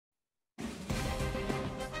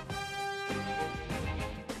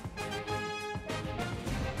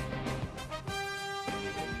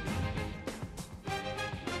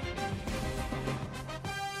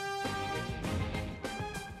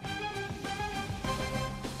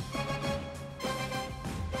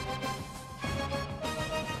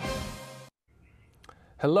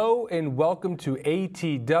Hello and welcome to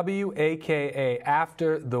ATW, aka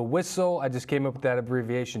After the Whistle. I just came up with that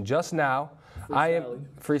abbreviation just now.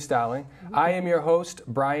 Freestyling. I am your host,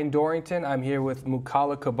 Brian Dorrington. I'm here with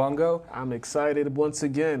Mukala Kabungo. I'm excited once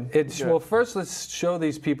again. Well, first let's show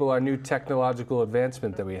these people our new technological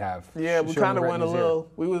advancement that we have. Yeah, we kind of went a little.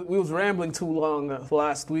 We was rambling too long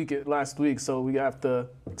last week, so we have to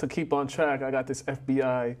keep on track. I got this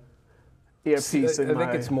FBI earpiece I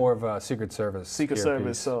think it's more of a Secret Service.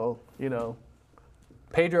 Service, so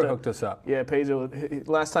Pedro hooked us up. Yeah, Pedro.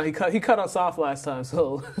 Last time he cut us off last time,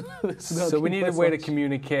 so. So we need a way to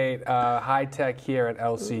communicate high tech here at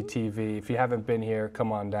LCTV. If you haven't been here,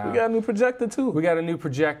 come on down. We got a new projector too. We got a new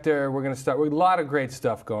projector. We're going to start with a lot of great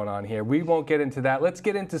stuff going on here. We won't get into that. Let's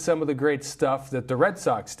get into some of the great stuff that the Red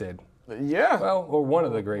Sox did. Yeah. Well, or one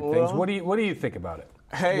of the great things. What do you think about it?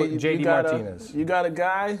 Hey, JD Martinez. You got a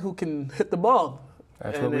guy who can hit the ball.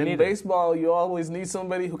 That's what we need. In baseball, you always need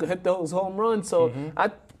somebody who can hit those home runs. So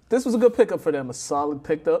this was a good pickup for them, a solid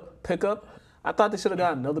pickup. I thought they should have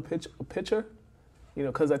got another pitcher,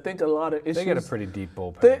 because I think a lot of issues. They got a pretty deep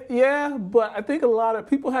bullpen. Yeah, but I think a lot of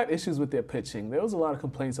people had issues with their pitching. There was a lot of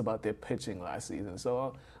complaints about their pitching last season.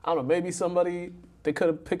 So I don't know, maybe they could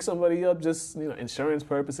have picked somebody up just insurance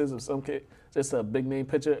purposes or just a big name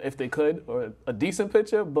pitcher if they could, or a decent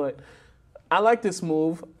pitcher. But I like this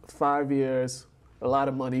move. 5 years. A lot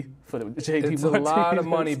of money for the JD Martinez. It's a lot of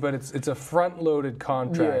money, but it's a front-loaded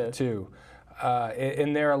contract too,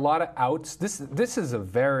 and there are a lot of outs. This is a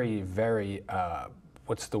very, very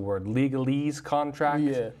what's the word, legalese contract.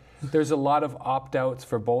 Yeah. There's a lot of opt-outs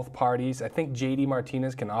for both parties. I think JD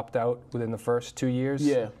Martinez can opt out within the first 2 years.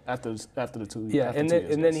 Yeah, after the 2 years. Yeah, and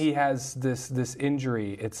then he has this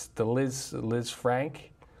injury. It's the Liz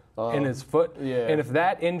Frank in his foot. Yeah. And if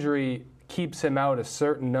that injury keeps him out a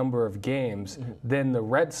certain number of games, then the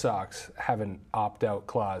Red Sox have an opt-out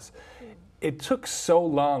clause. It took so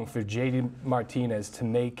long for JD Martinez to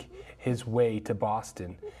make his way to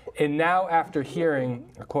Boston. And now after hearing,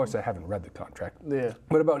 of course I haven't read the contract,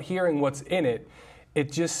 but about hearing what's in it, it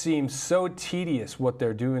just seems so tedious what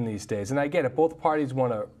they're doing these days. And I get it, both parties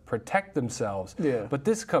want to protect themselves, but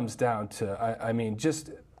this comes down to,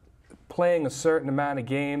 just playing a certain amount of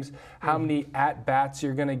games, how many at-bats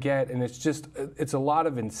you're going to get, and it's a lot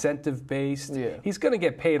of incentive-based. Yeah. He's going to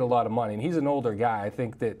get paid a lot of money, and he's an older guy. I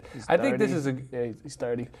think this is he's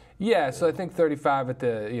 30. Yeah, so I think 35 at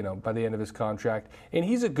by the end of his contract, and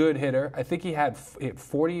he's a good hitter. I think he had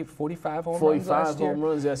 45 home runs last year. 45 home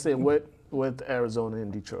runs, that's it, with Arizona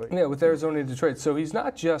and Detroit. Yeah, with Arizona and Detroit. So he's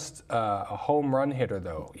not just a home run hitter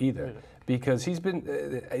though either. Yeah. Because he's been,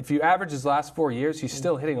 if you average his last 4 years, he's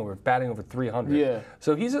still batting over 300. Yeah.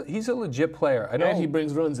 So he's a legit player. I know. And he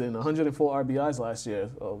brings runs in, 104 RBIs last year.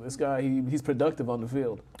 So this guy, he's productive on the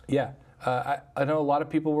field. Yeah. I know a lot of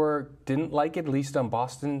people didn't like it, at least on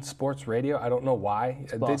Boston Sports Radio. I don't know why.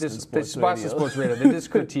 Boston Sports Radio. They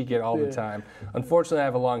just critique it all the time. Unfortunately, I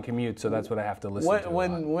have a long commute, so that's what I have to listen to.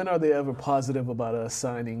 When are they ever positive about us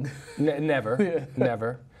signing? Never.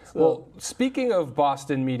 Never. Well, speaking of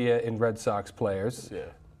Boston media and Red Sox players,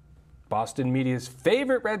 Boston media's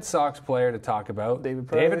favorite Red Sox player to talk about, David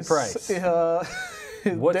Price.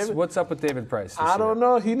 What's up with David Price? I don't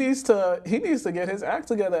know. He needs to get his act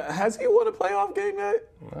together. Has he won a playoff game yet?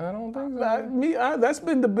 I don't think so. That's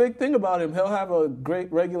been the big thing about him. He'll have a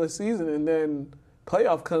great regular season, and then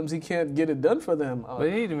playoff comes, he can't get it done for them. But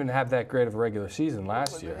he didn't even have that great of a regular season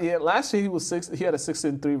last year. Yeah, last year he had a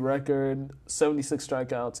 6-3 record, 76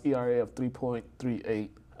 strikeouts, ERA of 3.38.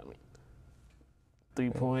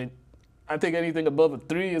 I think anything above a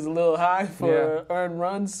 3 is a little high for earned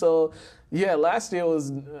runs. So, last year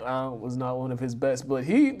was not one of his best, but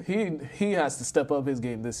he has to step up his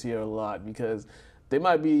game this year a lot, because there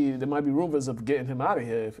might be rumors of getting him out of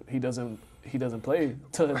here if he doesn't play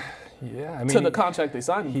to the contract they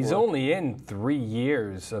signed him for. He's only in 3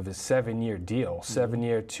 years of his 7-year deal.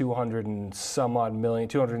 7-year, 200 and some odd million,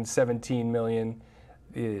 217 million.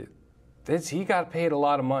 He got paid a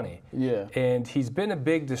lot of money. Yeah. And he's been a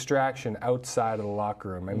big distraction outside of the locker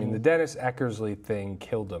room. I mean, the Dennis Eckersley thing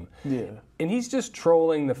killed him. Yeah. And he's just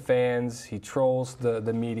trolling the fans. He trolls the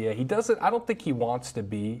media. I don't think he wants to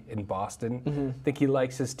be in Boston. I think he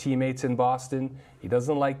likes his teammates in Boston. He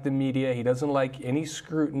doesn't like the media. He doesn't like any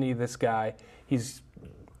scrutiny, this guy. He's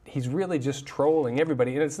really just trolling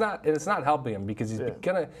everybody, and it's not helping him, because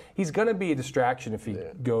he's gonna be a distraction if he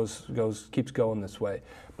keeps going this way.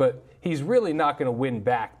 But he's really not gonna win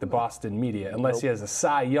back the Boston media unless he has a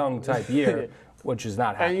Cy Young type year, which is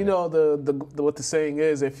not happening. And what the saying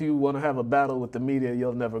is, if you want to have a battle with the media,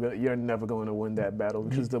 you're never going to win that battle,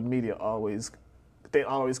 because the media always they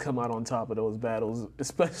always come out on top of those battles,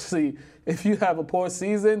 especially if you have a poor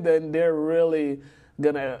season, then they're really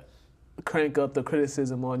going to crank up the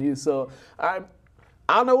criticism on you. So I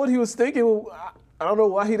don't know what he was thinking. I don't know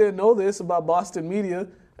why he didn't know this about Boston media.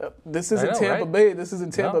 This isn't Tampa Bay. This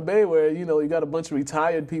isn't Tampa Bay where, you got a bunch of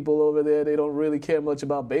retired people over there. They don't really care much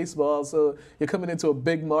about baseball. So you're coming into a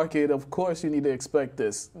big market. Of course you need to expect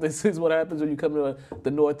this. This is what happens when you come to the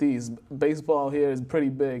Northeast. Baseball here is pretty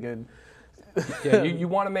big. And yeah, you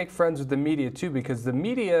want to make friends with the media, too, because the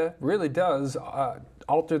media really does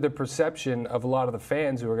alter the perception of a lot of the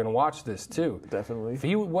fans who are going to watch this, too. Definitely. If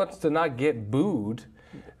he wants to not get booed...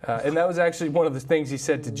 and that was actually one of the things he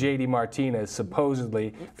said to J.D. Martinez,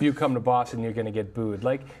 supposedly, if you come to Boston, you're going to get booed.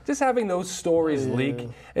 Like, just having those stories leak,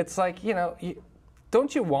 it's like,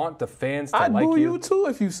 don't you want the fans to like you? I'd boo you, too,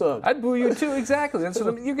 if you suck. I'd boo you, too, exactly. That's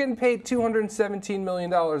what you're getting paid $217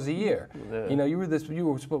 million a year. Yeah. You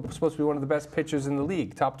were supposed to be one of the best pitchers in the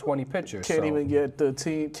league, top 20 pitchers. Can't even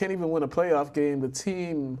win a playoff game. The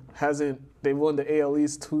team they won the AL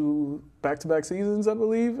East 2 back-to-back seasons, I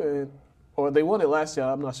believe, or they won it last year.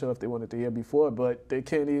 I'm not sure if they won it the year before, but they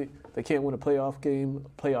can't win a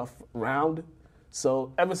playoff round.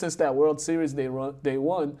 So ever since that World Series they won, they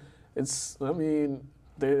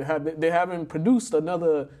haven't produced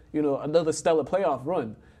another stellar playoff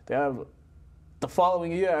run. They have the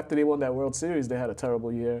following year after they won that World Series, they had a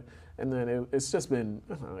terrible year, and then it's just been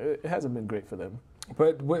it hasn't been great for them.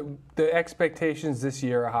 But the expectations this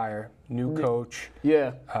year are higher. New coach,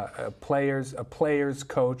 a player's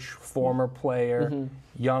coach, former player,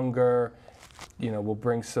 younger. Will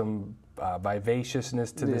bring some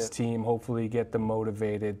vivaciousness to this team. Hopefully, get them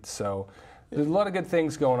motivated. So there's a lot of good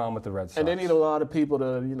things going on with the Red Sox. And they need a lot of people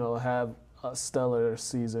to have stellar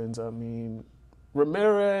seasons. I mean,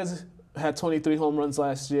 Ramirez had 23 home runs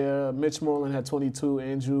last year. Mitch Moreland had 22.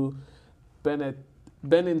 Andrew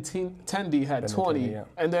Benintendi had 20,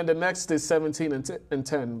 and then the next is 17 and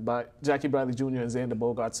 10 by Jackie Bradley Jr. and Xander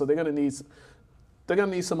Bogaerts. So they're gonna need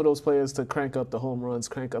some of those players to crank up the home runs,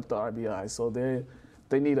 crank up the RBI. So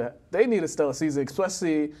they need a stellar season,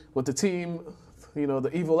 especially with the team. The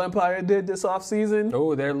Evil Empire did this offseason.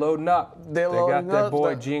 Oh, they're loading up. They got that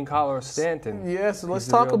boy Giancarlo Stanton. Yes, let's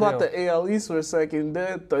talk about the AL East for a second.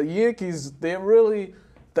 The Yankees,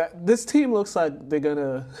 this team looks like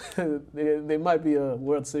they might be a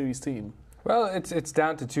World Series team. Well, it's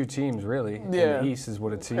down to 2 teams, really. Yeah. In the East is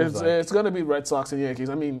what it seems like. It's going to be Red Sox and Yankees.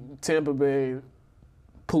 I mean, Tampa Bay,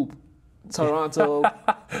 poop. Toronto.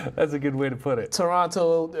 That's a good way to put it.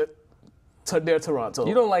 They're Toronto.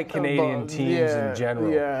 You don't like Canadian teams in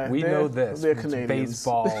general. Yeah, we know this. They're Canadians.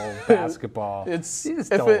 Baseball, basketball. You just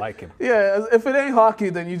don't like them. Yeah, if it ain't hockey,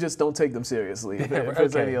 then you just don't take them seriously. If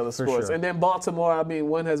it's any other sports. Sure. And then Baltimore, I mean,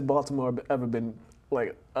 when has Baltimore ever been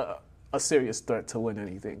like a serious threat to win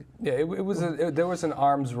anything? Yeah, there was an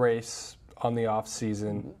arms race on the off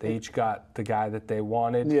season. They each got the guy that they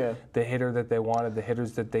wanted, the hitter that they wanted, the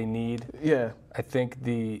hitters that they need. Yeah. I think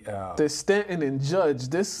the Stanton and Judge,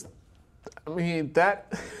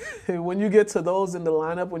 when you get to those in the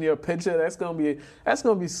lineup when you're a pitcher, that's gonna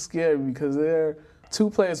be scary because they're 2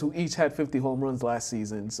 players who each had 50 home runs last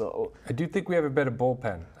season. So I do think we have a better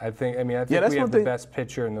bullpen. I think we have the best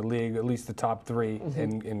pitcher in the league, at least the top 3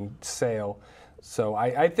 in Sale. So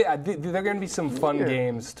I think there are going to be some fun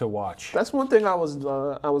games to watch. That's one thing I was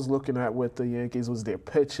looking at with the Yankees was their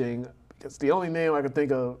pitching. It's the only name I could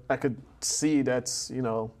think of I could see that's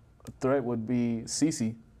a threat would be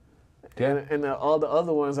CeCe. Yeah. And all the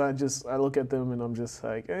other ones, I look at them and I'm just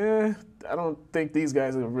like, I don't think these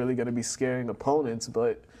guys are really going to be scaring opponents.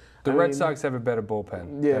 But the Red Sox have a better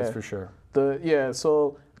bullpen, that's for sure.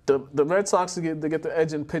 So the Red Sox to get the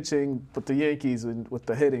edge in pitching, but the Yankees with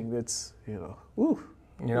the hitting, it's woo.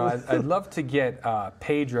 I'd love to get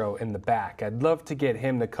Pedro in the back. I'd love to get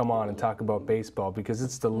him to come on and talk about baseball because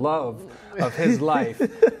it's the love of his life.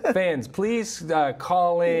 Fans, please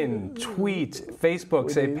call in, tweet,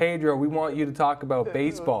 Facebook, say, Pedro, we want you to talk about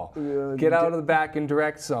baseball. Get out of the back and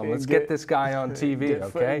direct some. Let's get this guy on TV,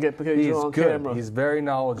 okay? Get Pedro on camera. He's very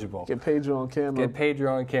knowledgeable. Get Pedro on camera. Get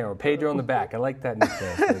Pedro on camera. Pedro in the back. I like that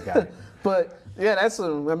nickname for the guy. But, yeah, that's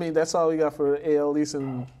all we got for AL East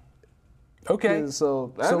and... Okay,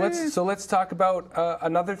 so let's talk about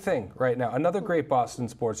another thing right now. Another great Boston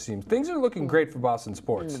sports team. Things are looking great for Boston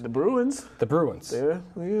sports. The Bruins. The Bruins. Yeah.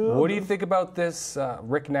 What do you think about this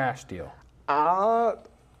Rick Nash deal? I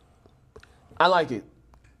like it.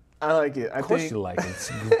 Of course you like it. It's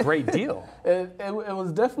a great deal. It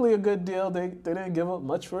was definitely a good deal. They didn't give up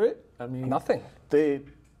much for it. I mean, nothing. You're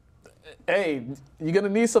gonna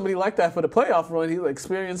need somebody like that for the playoff run. He's an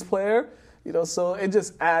experienced player. So it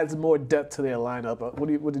just adds more depth to their lineup.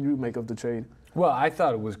 What did you make of the trade? Well, I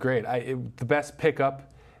thought it was great. The best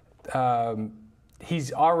pickup.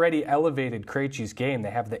 He's already elevated Krejci's game.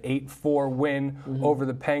 They have the 8-4 win over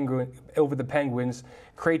the Penguins.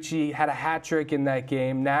 Krejci had a hat trick in that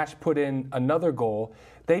game. Nash put in another goal.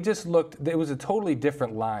 They just looked. It was a totally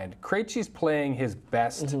different line. Krejci's playing his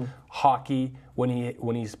best hockey when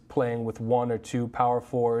he's playing with one or two power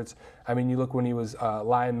forwards. I mean, you look when he was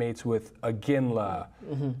line mates with Iginla,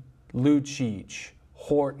 Lucic,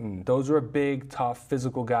 Horton. Those are big, tough,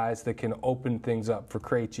 physical guys that can open things up for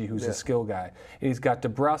Krejci, who's a skill guy. And he's got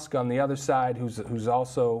DeBrusk on the other side, who's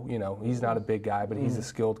also, he's not a big guy, but he's a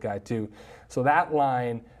skilled guy too. So that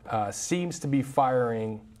line seems to be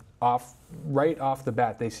firing right off the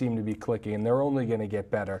bat. They seem to be clicking, and they're only going to get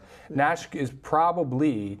better. Nash is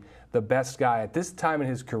probably the best guy at this time in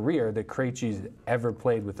his career that Krejci's ever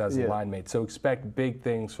played with as a line mate. So expect big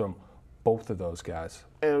things from both of those guys.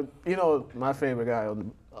 And my favorite guy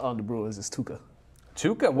on the Bruins is Tuukka.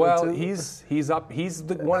 Tuukka, well, he's up. He's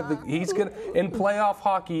he's gonna in playoff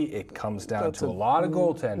hockey. It comes down to a lot of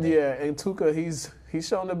goaltending. Yeah, and Tuukka, he's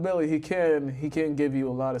shown the ability. He can give you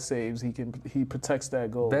a lot of saves. He protects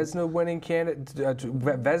that goal. Vezina winning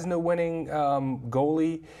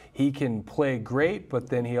goalie. He can play great, but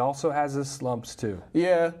then he also has his slumps too.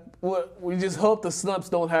 Yeah, well, we just hope the slumps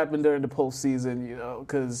don't happen during the postseason.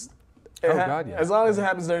 Because. As long as it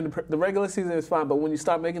happens during the regular season, it's fine. But when you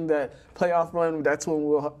start making that playoff run, that's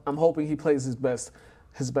when I'm hoping he plays his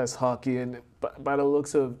best hockey. And by the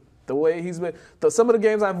looks of the way he's been, some of the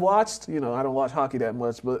games I've watched, I don't watch hockey that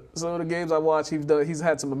much, but some of the games I watched, he's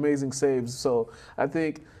had some amazing saves. So I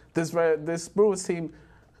think this Bruins team.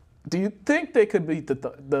 Do you think they could beat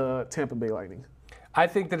the Tampa Bay Lightning? I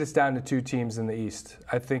think that it's down to two teams in the East.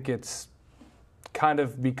 I think it's kind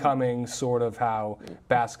of becoming sort of how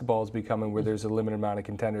basketball is becoming, where there's a limited amount of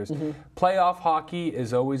contenders. Playoff hockey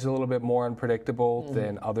is always a little bit more unpredictable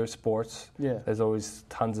than other sports. Yeah. There's always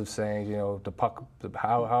tons of sayings, the puck,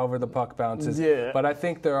 however the puck bounces. Yeah. But I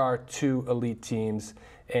think there are two elite teams,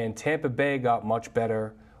 and Tampa Bay got much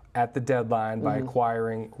better at the deadline by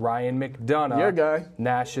acquiring Ryan McDonough. Your guy.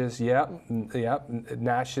 Nash's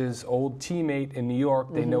old teammate in New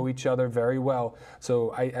York. They know each other very well.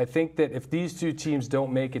 So I think that if these two teams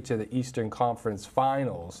don't make it to the Eastern Conference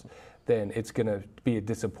Finals, then it's going to be a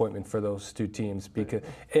disappointment for those two teams. Because,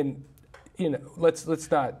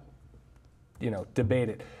 let's not, debate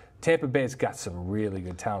it. Tampa Bay's got some really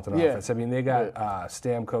good talent on offense. I mean, they got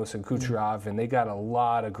Stamkos and Kucherov, and they got a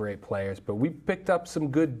lot of great players. But we picked up some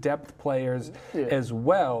good depth players as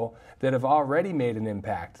well that have already made an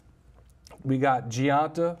impact. We got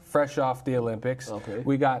Gianta, fresh off the Olympics. Okay.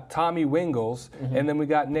 We got Tommy Wingles, and then we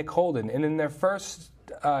got Nick Holden. And in their first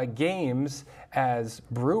games as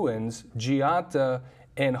Bruins, Gianta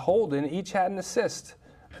and Holden each had an assist.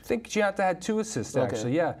 I think Gianta had 2 assists,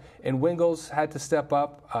 actually, And Wingles had to step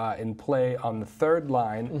up and play on the third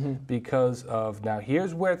line because of, now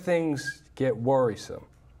here's where things get worrisome.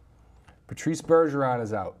 Patrice Bergeron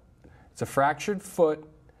is out. It's a fractured foot.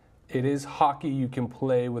 It is hockey. You can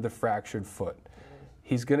play with a fractured foot.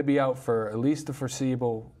 He's going to be out for at least the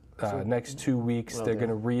foreseeable next 2 weeks. They're going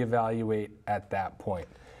to reevaluate at that point.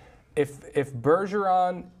 If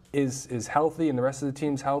Bergeron is healthy and the rest of the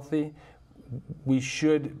team's healthy, we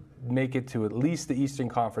should make it to at least the Eastern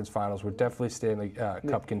Conference Finals. We're definitely Stanley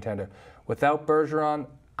Cup contender. Without Bergeron,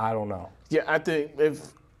 I don't know. Yeah, I think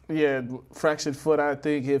fractured foot, I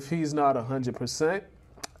think if he's not 100%,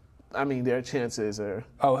 I mean, their chances are...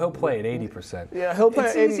 Oh, he'll play at 80%. Yeah, he'll play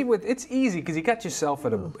at 80%. It's easy because you got yourself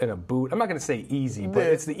in a boot. I'm not going to say easy, but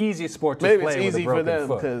it's the easiest sport to play with a broken foot. Maybe it's easy for them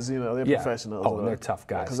because, they're professionals. Oh, and they're tough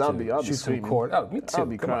guys, because I'll be screaming. Oh, me too. I'll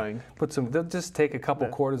be crying. They'll just take a couple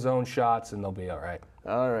cortisone shots and they'll be all right.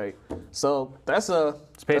 All right. So that's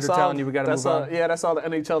Is Pedro telling you we got to move on? Yeah, that's all the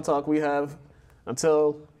NHL talk we have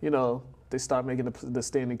until, they start making the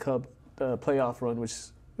Stanley Cup playoff run, which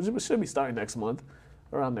should be starting next month.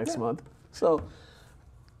 Around next month. So,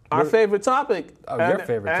 our favorite topic. Your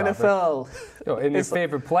favorite NFL. NFL. And your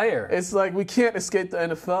favorite player. It's like we can't escape the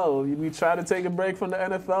NFL. We try to take a break from the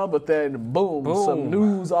NFL, but then boom. Some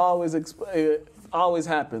news always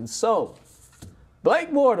happens. So,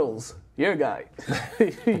 Blake Bortles, your guy.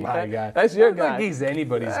 My guy. That's your guy. I don't think he's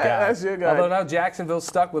anybody's guy. That's your guy. Although now Jacksonville's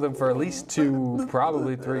stuck with him for at least 2,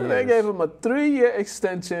 probably 3 years. They gave him a 3-year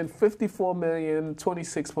extension, $54 million,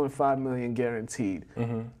 $26.5 million guaranteed.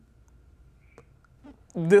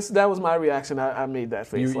 That was my reaction. I made that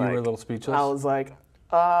face. You were a little speechless? I was like,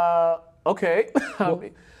 okay. Well,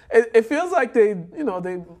 it feels like they.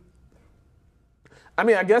 I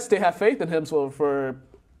mean, I guess they have faith in him for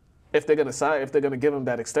if they're gonna give him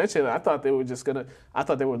that extension, I thought they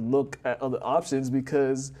would look at other options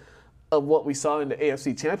because of what we saw in the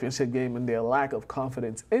AFC Championship game and their lack of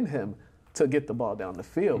confidence in him to get the ball down the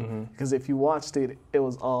field. Because if you watched it, it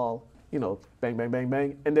was all, bang, bang, bang,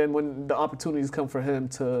 bang. And then when the opportunities come for him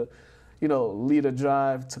to, lead a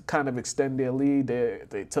drive to kind of extend their lead,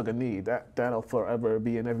 they took a knee. That'll forever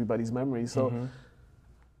be in everybody's memory. So,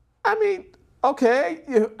 I mean,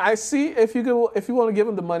 okay, I see if you want to give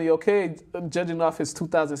him the money, okay. Judging off his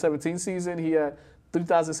 2017 season, he had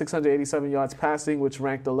 3,687 yards passing, which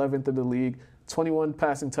ranked 11th in the league, 21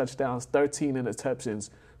 passing touchdowns, 13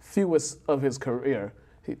 interceptions, fewest of his career.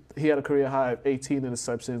 He had a career high of 18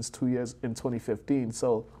 interceptions 2 years in 2015.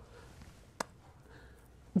 So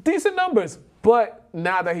decent numbers. But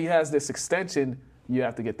now that he has this extension, you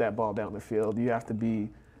have to get that ball down the field. He has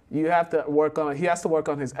to work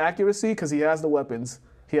on his accuracy because he has the weapons,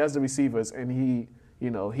 he has the receivers, and he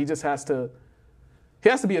just has to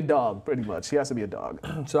be a dog, pretty much. He has to be a dog.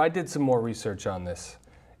 So I did some more research on this.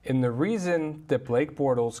 And the reason that Blake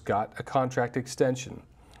Bortles got a contract extension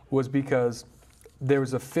was because there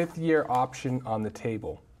was a fifth-year option on the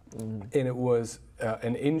table. And it was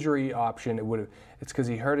an injury option. It's because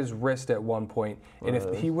he hurt his wrist at one point. And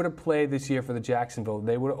if he would have played this year for the Jacksonville,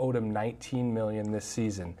 they would have owed him $19 million this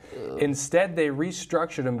season. Instead, they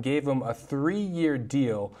restructured him, gave him a 3-year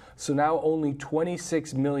deal. So now only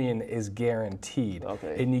 $26 million is guaranteed.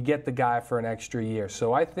 Okay. And you get the guy for an extra year.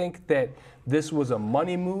 So I think that this was a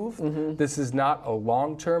money move. This is not a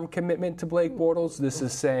long-term commitment to Blake Bortles. This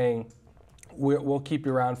is saying, we'll keep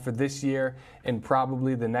you around for this year and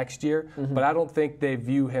probably the next year. But I don't think they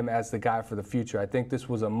view him as the guy for the future. I think this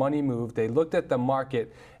was a money move. They looked at the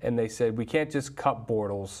market and they said, we can't just cut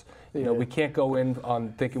Bortles. We can't go in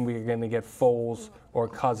on thinking we're going to get Foles or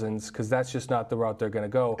Cousins because that's just not the route they're going to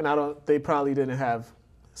go. And they probably didn't have,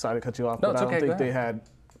 sorry to cut you off, but I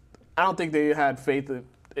don't think they had faith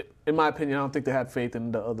in my opinion, I don't think they had faith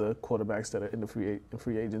in the other quarterbacks that are in the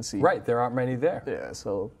free agency. Right, there aren't many there. Yeah,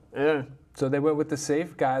 so, yeah. So they went with the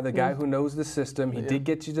safe guy, the guy who knows the system. He did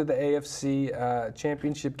get you to the AFC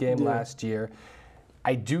championship game last year.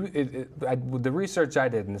 The research I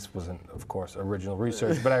did, and this wasn't, of course, original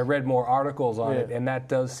research, but I read more articles on it, and that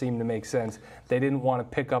does seem to make sense. They didn't want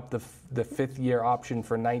to pick up the fifth-year option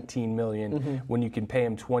for $19 million when you can pay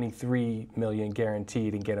him $23 million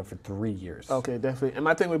guaranteed and get him for 3 years. Okay, definitely. And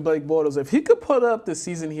my thing with Blake Bortles, if he could put up the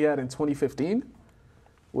season he had in 2015,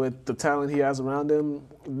 with the talent he has around him,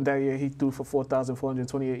 that year he threw for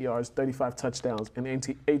 4,428 yards, 35 touchdowns, and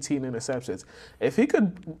 18 interceptions. If he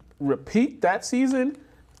could repeat that season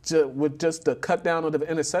with just the cut down of the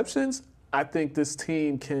interceptions, I think this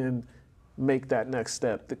team can make that next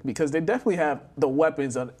step because they definitely have the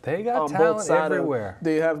weapons on both sides. Everywhere.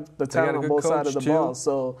 They have the talent on both sides of the ball.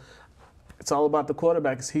 So it's all about the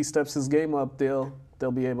quarterback. As he steps his game up, they'll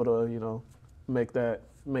be able to make that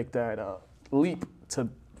leap to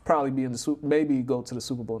probably be in maybe go to the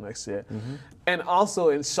Super Bowl next year. And also,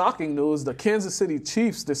 in shocking news, the Kansas City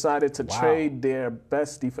Chiefs decided to trade their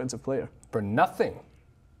best defensive player for nothing.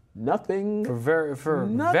 Nothing. For very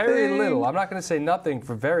little. I'm not going to say nothing,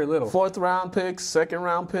 for very little. 4th-round picks,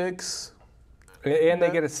 2nd-round picks. And they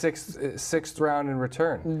get a sixth round in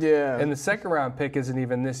return. Yeah. And the 2nd-round pick isn't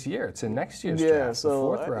even this year. It's in next year's draft.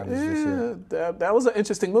 So the 4th round is this year. That was an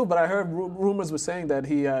interesting move, but I heard rumors were saying that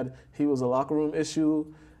he was a locker room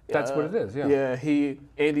issue. That's what it is, yeah. Yeah,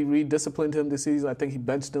 Andy Reid disciplined him this season. I think he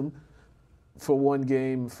benched him for one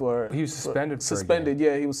game He was suspended for a game.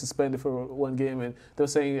 Yeah, he was suspended for one game. And they're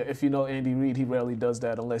saying if you know Andy Reid, he rarely does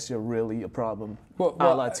that unless you're really a problem. A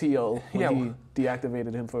la T.O. when he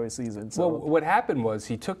deactivated him for a season. So. Well, what happened was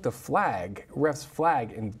he took the ref's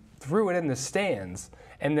flag, and threw it in the stands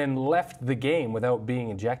and then left the game without being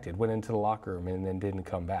ejected, went into the locker room and then didn't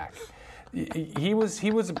come back. He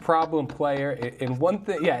was a problem player. And one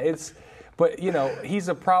thing, but he's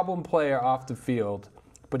a problem player off the field.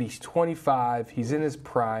 But he's 25. He's in his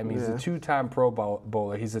prime. He's a 2-time Pro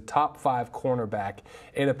Bowler. He's a top 5 cornerback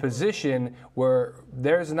in a position where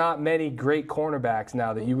there's not many great cornerbacks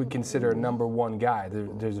now that you would consider a number 1 guy.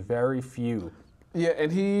 There's very few. Yeah,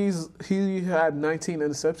 and he had 19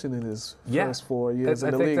 interceptions in his first 4 years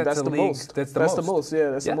in the league. That's the most. That's the most.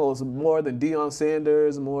 Yeah, that's the most. More than Deion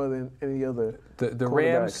Sanders, more than any other. The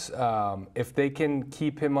Rams, if they can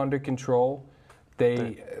keep him under control,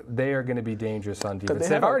 they are going to be dangerous on defense.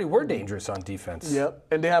 They already were dangerous on defense. Yep,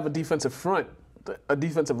 and they have a defensive front, a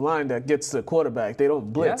defensive line that gets the quarterback. They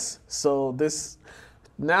don't blitz. Yeah. So this.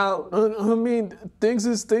 Now, I mean, things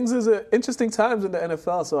is interesting times in the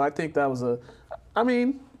NFL. So I think that was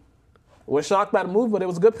we're shocked by the move, but it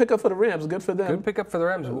was a good pickup for the Rams. Good for them. Good pickup for the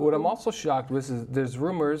Rams. What I'm also shocked with is there's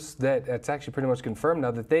rumors that it's actually pretty much confirmed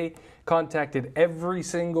now that they contacted every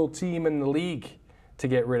single team in the league to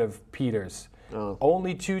get rid of Peters. Oh.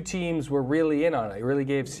 Only 2 teams were really in on it. It really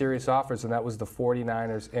gave serious offers, and that was the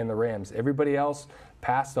 49ers and the Rams. Everybody else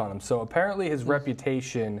passed on him. So apparently his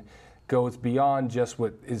reputation goes beyond just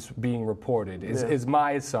what is being reported, is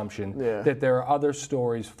my assumption, that there are other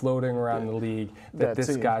stories floating around the league that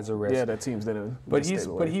this guy's a risk. Yeah, that team's didn't. But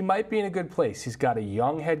he might be in a good place. He's got a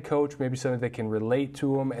young head coach, maybe somebody that can relate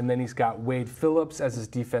to him, and then he's got Wade Phillips as his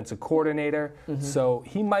defensive coordinator. So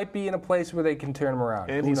he might be in a place where they can turn him around.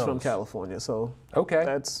 And he's from California, so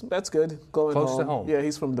that's good. Going close to home. Yeah,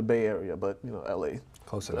 he's from the Bay Area, but LA.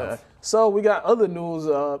 Close enough. So we got other news.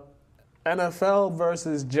 NFL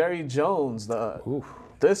versus Jerry Jones.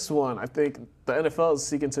 This one, I think the NFL is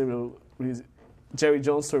seeking to Jerry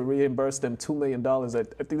Jones to reimburse them $2 million. I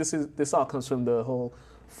think this all comes from the whole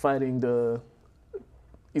fighting the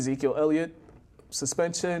Ezekiel Elliott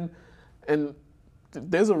suspension. And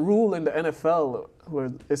there's a rule in the NFL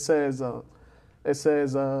where it says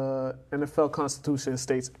NFL Constitution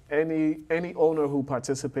states any owner who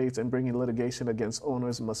participates in bringing litigation against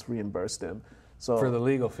owners must reimburse them. So, for the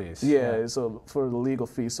legal fees. Yeah, so for the legal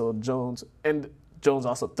fees. So Jones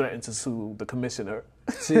also threatened to sue the commissioner.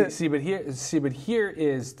 But here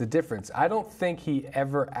is the difference. I don't think he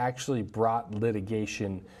ever actually brought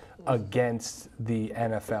litigation against the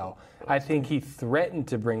NFL. I think he threatened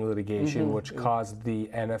to bring litigation, which caused the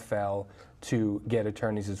NFL to get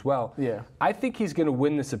attorneys as well. Yeah. I think he's going to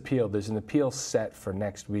win this appeal. There's an appeal set for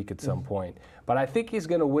next week at some point. But I think he's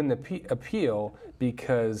going to win the appeal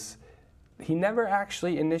because he never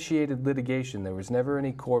actually initiated litigation. There was never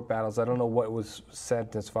any court battles. I don't know what was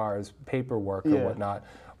sent as far as paperwork or whatnot.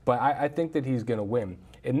 But I think that he's going to win.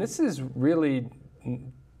 And this is really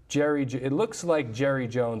it looks like Jerry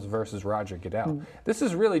Jones versus Roger Goodell. This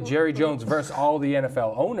is really Jerry Jones versus all the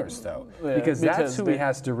NFL owners, though, because that's who he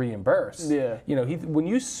has to reimburse. Yeah. When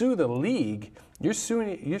you sue the league, you're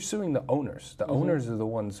suing the owners. The owners are the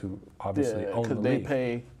ones who obviously own the league. They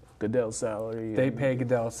pay Goodell's salary. They pay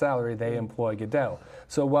Goodell's salary. They employ Goodell.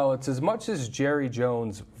 So while it's as much as Jerry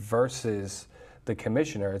Jones versus the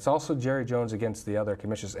commissioner, it's also Jerry Jones against the other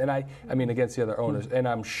commissioners, and I mean against the other owners. And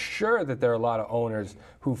I'm sure that there are a lot of owners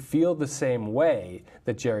who feel the same way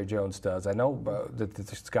that Jerry Jones does. I know that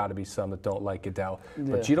there's got to be some that don't like Goodell,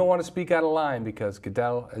 but you don't want to speak out of line because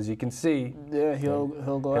Goodell, as you can see,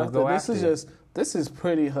 he'll go after. This is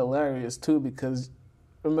pretty hilarious too because.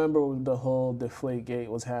 Remember when the whole Deflategate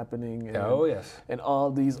was happening? And, and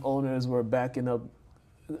all these owners were backing up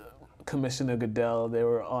Commissioner Goodell. They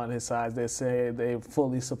were on his side. They say they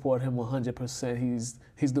fully support him 100%.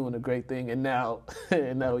 He's doing a great thing. And now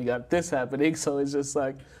we got this happening. So it's just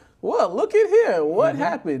like, well, look at here. What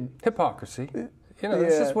happened? Hypocrisy.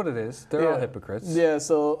 This is what it is. They're all hypocrites. Yeah,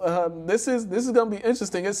 so this is going to be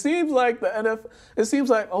interesting. It seems like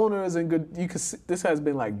owners and good. You could see, this has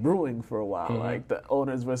been like brewing for a while, like the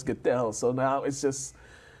owners versus Goodell. So now it's just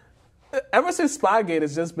ever since Spygate,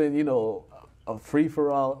 it's just been a free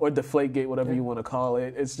for all or Deflategate, whatever you want to call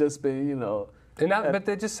it. It's just been but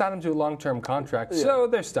they just signed him to a long-term contract, so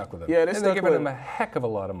they're stuck with him. Yeah, they're giving him a heck of a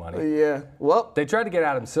lot of money. Yeah, well, they tried to get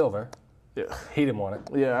Adam Silver. Yeah, he didn't want it.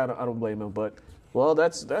 Yeah, I don't blame him, but. Well,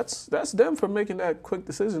 that's them for making that quick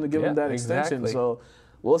decision to give him that extension. Exactly. So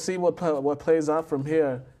we'll see what plays out from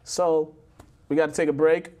here. So we got to take a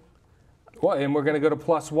break. Well, and we're going to go to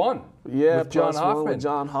 +1. Yeah, with John Hoffman. With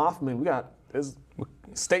John Hoffman. We got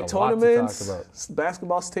state tournaments,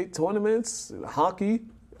 basketball state tournaments, hockey,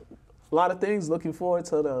 a lot of things. Looking forward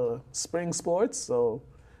to the spring sports. So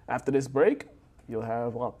after this break, you'll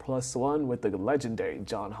have our +1 with the legendary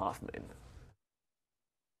John Hoffman.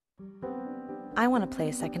 I want a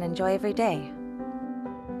place I can enjoy every day.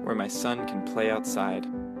 Where my son can play outside.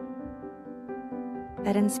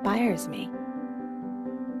 That inspires me.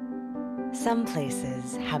 Some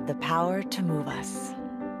places have the power to move us.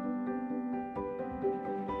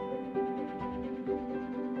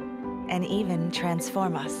 And even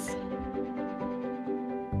transform us.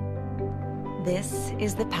 This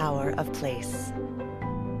is the power of place.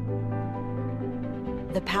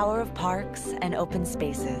 The power of parks and open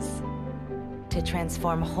spaces. To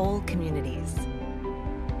transform whole communities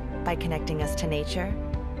by connecting us to nature,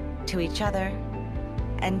 to each other,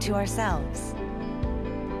 and to ourselves.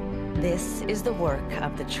 This is the work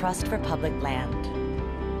of the Trust for Public Land.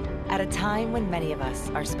 At a time when many of us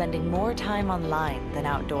are spending more time online than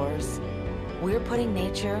outdoors, we're putting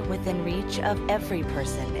nature within reach of every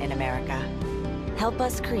person in America. Help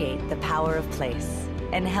us create the power of place.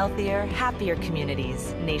 and healthier, happier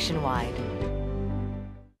communities nationwide.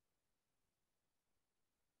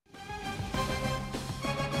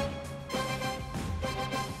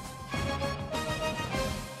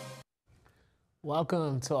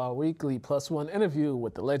 Welcome to our weekly Plus One interview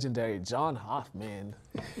with the legendary John Hoffman.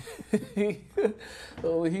 He's going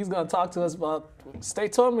to talk to us about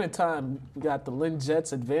state tournament time. We got the Lynn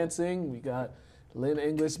Jets advancing. We got Lynn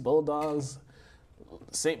English Bulldogs,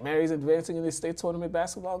 St. Mary's advancing in the state tournament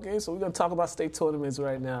basketball game. So we're going to talk about state tournaments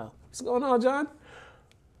right now. What's going on, John?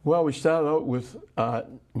 Well, we started out with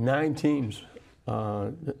 9 teams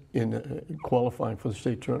in qualifying for the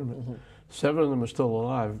state tournament. Mm-hmm. 7 of them are still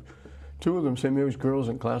alive. 2 of them, St. Mary's girls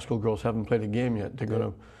and classical girls, haven't played a game yet. They're going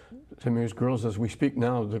to, St. Mary's girls, as we speak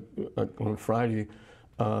now, on Friday,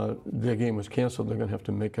 their game was canceled. They're going to have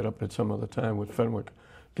to make it up at some other time with Fenwick.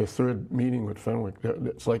 Their 3rd meeting with Fenwick.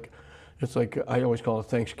 It's like I always call it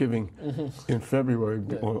Thanksgiving in February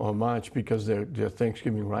or March, because they're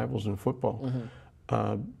Thanksgiving rivals in football.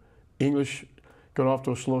 Mm-hmm. English got off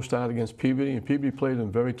to a slow start against Peabody, and Peabody played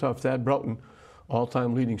them very tough. Thad Broughton,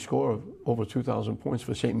 all-time leading scorer of over 2,000 points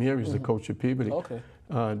for St. Mary's, the coach of Peabody,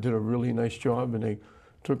 did a really nice job, and they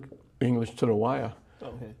took English to the wire.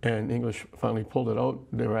 Okay. And English finally pulled it out.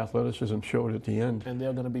 Their athleticism showed at the end. And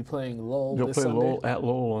they're going to be playing Lowell They'll this play Sunday? Lowell at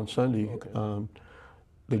Lowell on Sunday. Okay.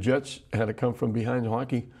 The Jets had to come from behind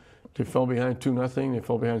hockey. They fell behind 2-0. They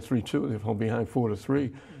fell behind 3-2. They fell behind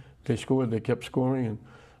 4-3. They scored. They kept scoring,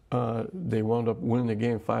 and they wound up winning the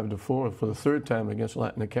game 5-4 for the 3rd time against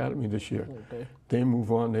Latin Academy this year. Okay. They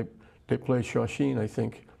move on. They play Shawsheen, I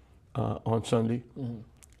think, on Sunday.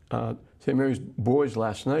 Mm-hmm. St. Mary's boys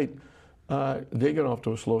last night, they got off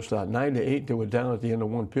to a slow start. 9-8, they were down at the end of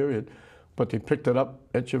 1 period, but they picked it up.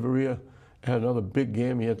 Echeverria had another big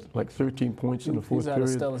game. He had like 13 points in the 4th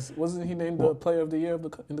period. Wasn't he named the Player of the Year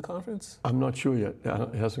in the conference? I'm not sure yet.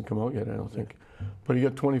 It hasn't come out yet, I don't think. But he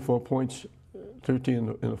got 24 points, 13 in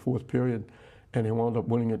the 4th period, and they wound up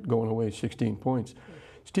winning it going away 16 points.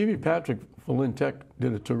 Stevie Patrick for Lynn Tech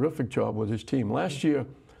did a terrific job with his team. Last year,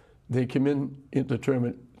 they came into the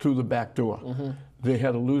tournament through the back door. Mm-hmm. They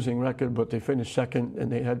had a losing record, but they finished 2nd,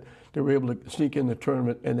 and they were able to sneak in the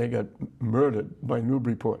tournament, and they got murdered by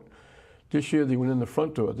Newburyport. This year, they went in the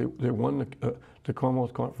front door. They won the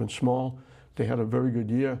Commonwealth Conference small. They had a very good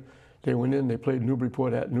year. They went in, they played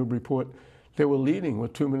Newburyport at Newburyport. They were leading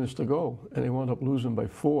with 2 minutes to go, and they wound up losing by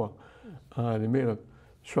 4. They made a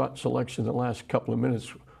shot selection. The last couple of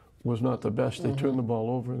minutes was not the best. They turned the ball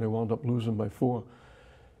over, and they wound up losing by 4.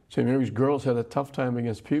 St. Mary's girls had a tough time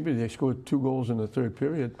against Peabody. They scored 2 goals in the 3rd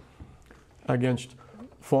period against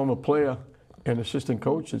former player and assistant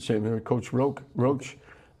coach at St. Mary, Coach Roach.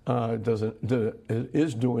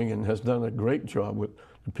 Is doing and has done a great job with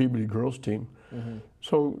the Peabody girls team. Mm-hmm.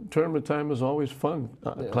 So tournament time is always fun.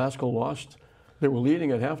 Classical lost. They were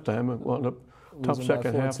leading at halftime and wound up tough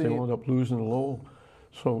second half. They wound up losing to Lowell.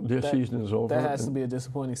 So their season is over. That has to be a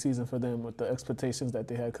disappointing season for them with the expectations that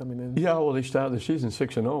they had coming in. Yeah, well, they started the season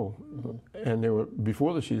 6-0, and they were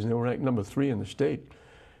before the season they were ranked number 3 in the state,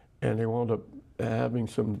 and they wound up having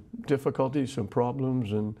some difficulties, some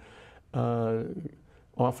problems, and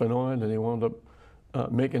off and on, and they wound up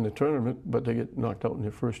making the tournament, but they get knocked out in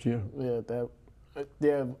their first year.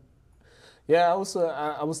 I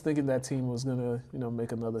was thinking that team was gonna,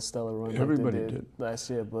 make another stellar run. Everybody like they did last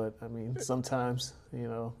year, but I mean, sometimes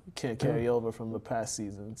you can't carry over from the past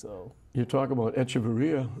season. So you talk about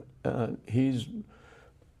Echeverria. He's,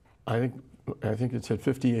 I think it said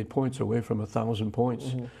 58 points away from 1,000 points.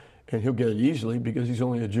 Mm-hmm. And he'll get it easily because he's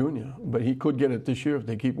only a junior. But he could get it this year if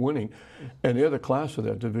they keep winning. And they're the class of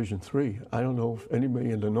that Division 3. I don't know if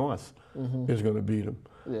anybody in the North is going to beat them.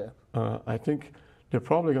 Yeah. I think they're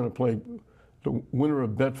probably going to play the winner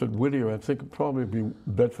of Bedford-Whittier. I think it'll probably be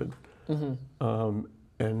Bedford. Mm-hmm.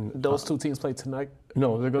 And those 2 teams play tonight?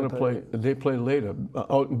 No, they're going to play. They play later.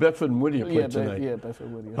 Bedford and Whittier play tonight.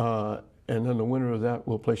 Bedford-Whittier. And then the winner of that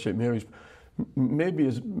will play St. Mary's, maybe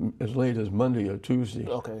as late as Monday or Tuesday.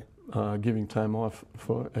 Okay. Giving time off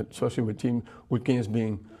especially with games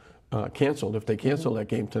being canceled. If they cancel that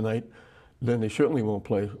game tonight, then they certainly won't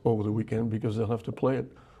play over the weekend because they'll have to play it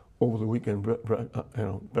over the weekend.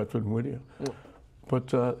 Bedford and Whittier. Yeah. But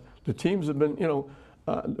the teams have been,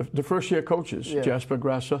 the first-year coaches: Jasper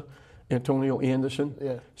Grasser, Antonio Anderson.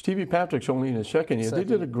 Yeah. Stevie Patrick's only in his second year. They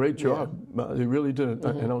did a great job. Yeah. They really did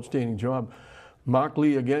an outstanding job. Mark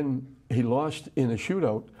Lee again. He lost in a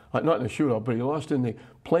shootout. Not in a shootout, but he lost in the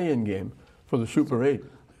play-in game for the Super 8.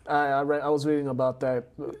 I was reading about that.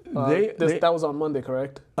 That was on Monday,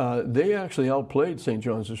 correct? They actually outplayed St.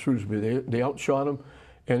 John's of Shrewsbury. They outshot them,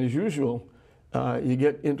 and as usual, you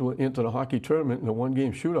get into the hockey tournament in a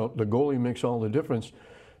one-game shootout, the goalie makes all the difference.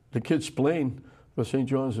 The kid Splain for St.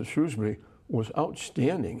 John's of Shrewsbury was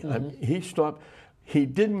outstanding. I mean,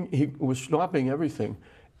 he was stopping everything,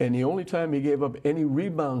 and the only time he gave up any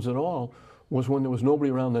rebounds at all was when there was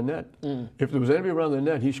nobody around the net. If there was anybody around the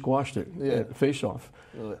net, he squashed it, face-off.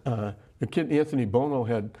 The kid Anthony Bono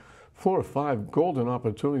had 4 or 5 golden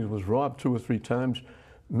opportunities, was robbed 2 or 3 times.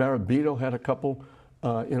 Marabito had a couple.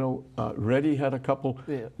 Reddy had a couple.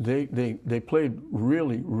 Yeah. They played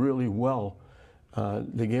really, really well.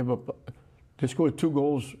 They scored 2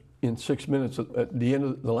 goals in 6 minutes at the end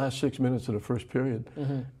of the last 6 minutes of the first period,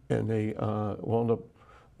 and they wound up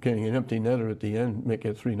getting an empty netter at the end,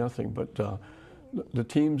 making it 3-0. But the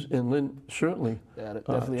teams in Lynn certainly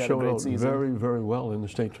definitely had a showed great out season. very, very well in the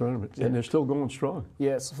state tournament, and they're still going strong.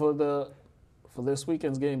 Yes, for this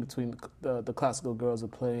weekend's game between the classical girls are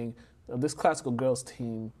playing. This classical girls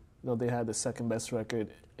team, they had the second best record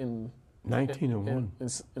in 19-1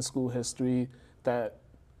 in school history. That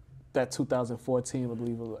 2014, I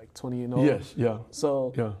believe, was like 20-0. Yes, yeah.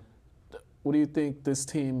 So, yeah. What do you think this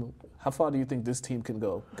team? How far do you think this team can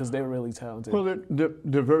go? Because they're really talented. Well,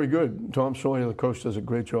 they're very good. Tom Sawyer, the coach, does a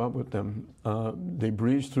great job with them. They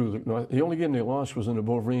breezed through the only game they lost was in the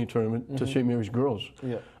Bovrini tournament to St. Mary's girls.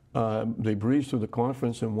 Yeah. They breezed through the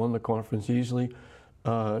conference and won the conference easily.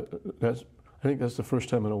 I think that's the first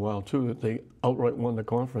time in a while too that they outright won the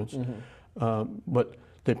conference. But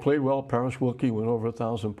they played well. Paris Wilkie went over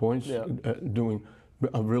 1,000 points, doing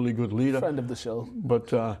a really good leader. Friend of the show. But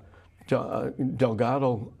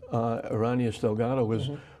Delgado, Iranius Delgado, was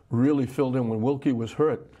really filled in when Wilkie was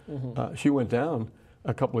hurt. She went down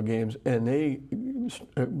a couple of games, and they,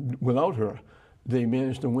 without her, they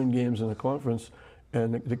managed to win games in the conference,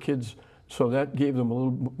 and the kids. So that gave them a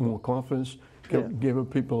little bit more confidence. Gave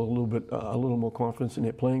people a little more confidence in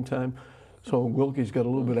their playing time. So Wilkie's got a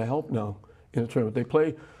little bit of help now in the tournament. They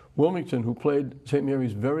play Wilmington, who played St.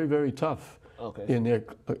 Mary's very, very tough in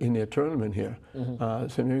their tournament here.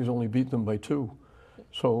 St. Mary's only beat them by 2.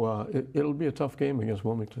 So it'll be a tough game against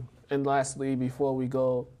Wilmington. And lastly, before we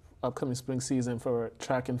go, upcoming spring season for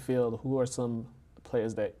track and field, who are some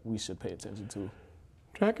players that we should pay attention to?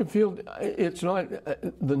 Track and field, it's not,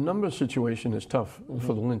 the number situation is tough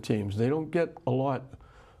for the Lynn teams. They don't get a lot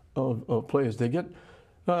of players. They get,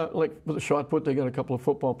 like with the shot put, they got a couple of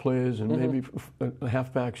football players and maybe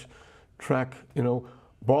halfbacks. Track,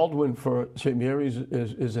 Baldwin for St. Mary's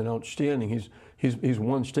is an outstanding. He's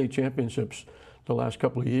won state championships the last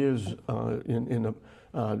couple of years in the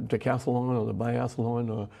decathlon or the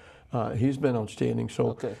biathlon. He's been outstanding.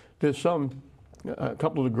 So there's a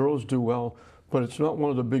couple of the girls do well, but it's not one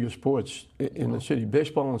of the biggest sports in the city.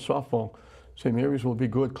 Baseball and softball, St. Mary's will be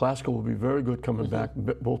good. Classical will be very good coming back,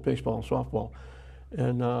 both baseball and softball.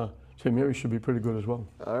 And St. Mary's should be pretty good as well.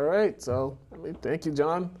 All right. So, thank you,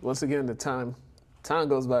 John. Once again, the time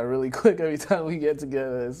goes by really quick every time we get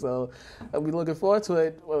together. So I'll be looking forward to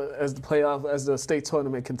it as the state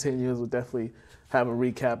tournament continues. We'll definitely have a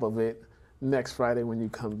recap of it next Friday when you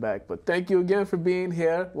come back. But thank you again for being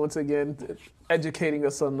here. Once again, educating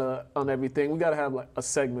us on everything. We got to have a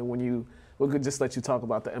segment when we could just let you talk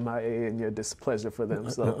about the MIA and your displeasure for them.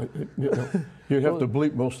 So you'd have to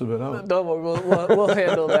bleep most of it out. Don't worry, we'll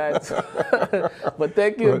handle that. But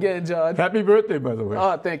thank you again, John. Happy birthday, by the way.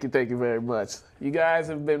 Oh, thank you very much. You guys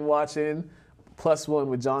have been watching Plus One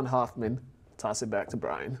with John Hoffman. Toss it back to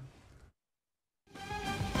Brian.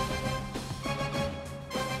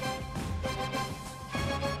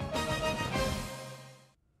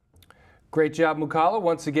 Great job, Mukala,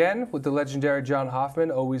 once again with the legendary John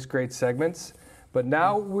Hoffman. Always great segments. But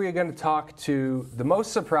now we're going to talk to the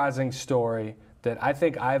most surprising story that I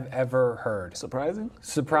think I've ever heard. Surprising?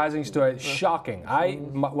 Surprising story. Shocking.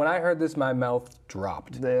 When I heard this, my mouth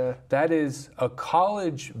dropped. Yeah. That is a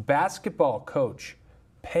college basketball coach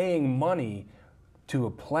paying money to a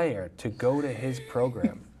player to go to his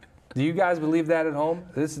program. Do you guys believe that at home?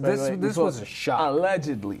 This was a shock.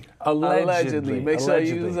 Allegedly. Make sure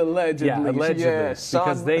you use allegedly. Yeah, allegedly. Yeah,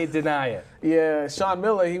 because they deny it. Yeah, Sean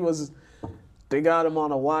Miller, they got him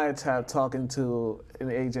on a wiretap talking to an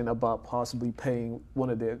agent about possibly paying one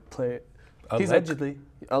of their players. Allegedly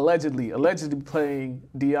playing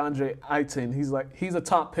DeAndre Ayton. He's a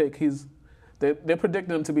top pick. They're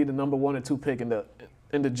predicting him to be the number 1 or 2 pick in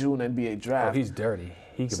the June NBA draft. Oh, he's dirty.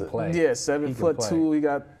 He can play. Yeah,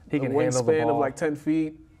 7'2". He can handle the wingspan of like 10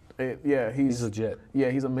 feet. He's legit. Yeah,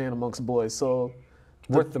 he's a man amongst boys. So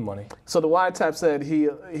worth the money. So the wiretap said he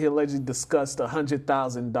allegedly discussed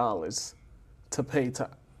 $100,000 to pay to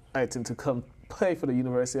Ayton to come play for the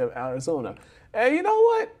University of Arizona. And you know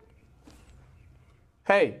what?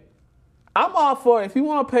 Hey, I'm all for it. If you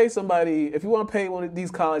want to pay somebody, if you want to pay one of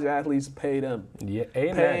these college athletes, pay them. Yeah,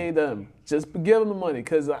 amen. Pay them. Just give them the money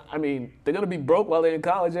because, I mean, they're going to be broke while they're in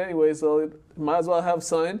college anyway, so might as well have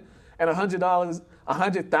something. And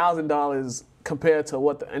 $100,000 compared to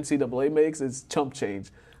what the NCAA makes is chump change.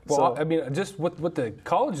 Well, So, I mean, just what the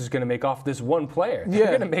college is going to make off this one player. Yeah.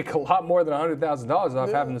 They're going to make a lot more than $100,000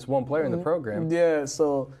 off having this one player in the program. yeah,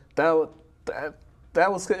 so that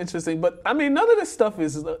was interesting. But, I mean, none of this stuff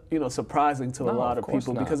is, surprising to a No, of of course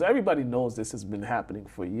people not. because everybody knows this has been happening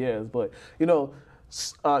for years. But,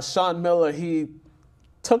 Sean Miller, he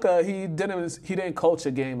didn't coach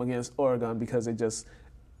a game against Oregon because it just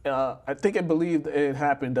I think it believed it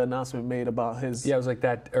happened. The announcement made about his Yeah, it was like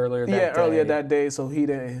that earlier that day. earlier that day, so he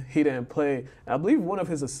didn't play. I believe one of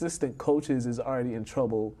his assistant coaches is already in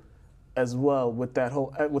trouble as well with the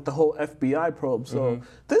whole FBI probe. So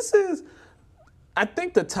this is. I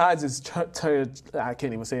think the tides is. I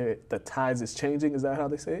can't even say it. The tides is changing. Is that how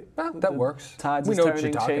they say it? Well, that works. Tides we is know turning, what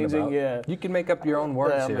you're talking changing. about. Yeah, You can make up your own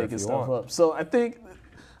words I'm here if making you stuff want. up. So I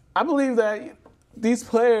believe that these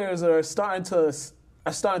players are starting to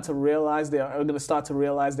realize are going to start to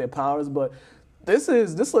realize their powers. But this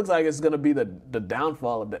looks like it's going to be the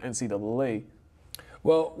downfall of the NCAA.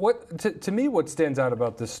 Well, to me, what stands out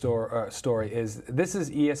about this story is this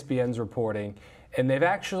is ESPN's reporting, and they've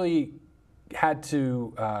actually had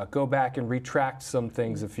to go back and retract some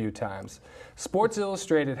things a few times. Sports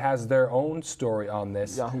Illustrated has their own story on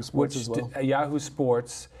this. Yahoo Sports as well. Yahoo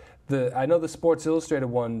Sports. I know the Sports Illustrated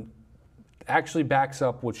one actually backs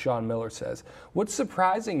up what Sean Miller says. What's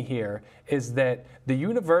surprising here is that the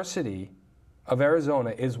University of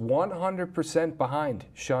Arizona is 100% behind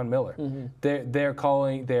Sean Miller. They're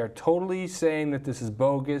totally saying that this is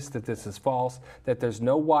bogus, that this is false, that there's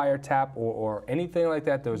no wiretap or anything like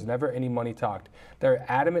that. There was never any money talked. They're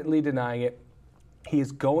adamantly denying it. He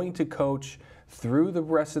is going to coach through the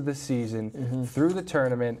rest of the season, through the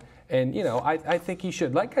tournament. And, I think he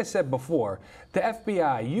should. Like I said before, the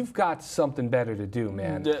FBI, you've got something better to do,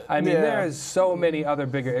 man. I mean, there's so many other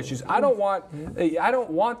bigger issues. I don't want the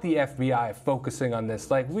FBI focusing on this.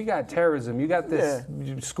 Like, we got terrorism. You got this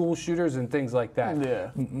school shooters and things like that.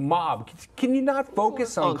 Yeah. Mob. Can you not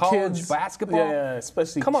focus on college kids, basketball? Yeah,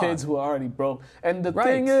 especially kids who are already broke. And the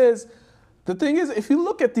thing is, if you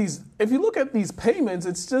look at these payments,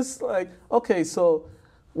 it's just like, okay, so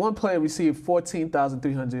one player received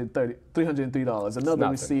 $14,303. Another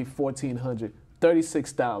received $1,400,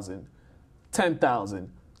 $36,000, $10,000, $2,000,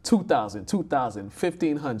 $2,000,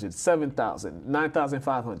 $1,500, $7,000,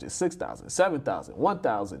 $9,500, $6,000, $7,000,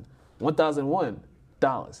 $1,000, $1,001,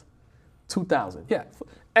 $2,000. Yeah.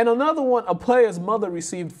 And another one, a player's mother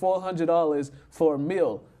received $400 for a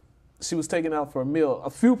meal. She was taken out for a meal. A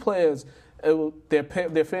few players, their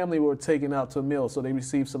family were taken out to a meal, so they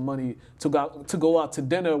received some money to go out to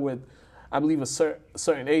dinner with, I believe, a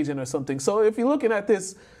certain agent or something. So if you're looking at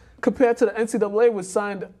this, compared to the NCAA, which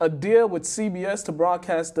signed a deal with CBS to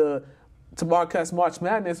broadcast March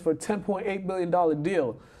Madness for a $10.8 billion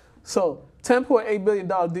deal. So $10.8 billion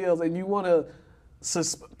deals, and you want to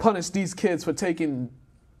punish these kids for taking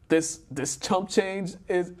this chump change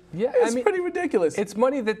is pretty ridiculous. It's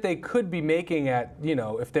money that they could be making at,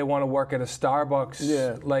 if they want to work at a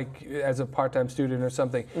Starbucks, like as a part-time student or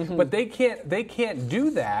something. But they can't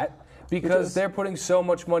do that because they're putting so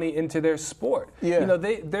much money into their sport. Yeah.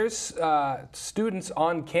 There's students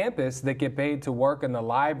on campus that get paid to work in the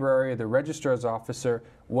library, the registrar's officer,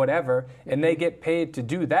 whatever, and they get paid to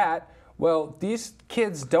do that. Well, these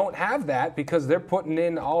kids don't have that because they're putting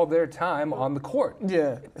in all their time on the court.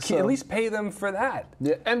 Yeah. So, at least pay them for that.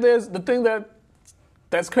 Yeah. And there's the thing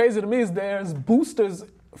that's crazy to me is there's boosters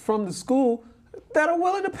from the school that are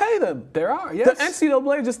willing to pay them. There are, yes. The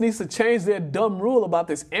NCAA just needs to change their dumb rule about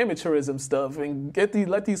this amateurism stuff and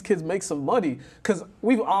let these kids make some money. Because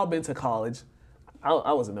we've all been to college.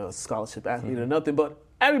 I wasn't a scholarship athlete or nothing, but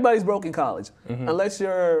everybody's broke in college, unless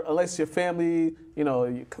your family,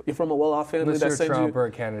 you're from a well-off family unless that you're sends Trump or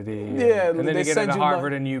Kennedy, and then you get into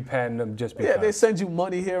Harvard and UPenn just because. Yeah, they send you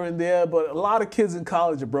money here and there, but a lot of kids in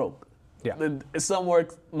college are broke. Yeah, some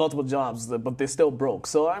work multiple jobs, but they're still broke.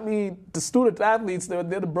 So I mean, the student athletes, they're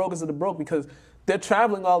the brokest of the broke because they're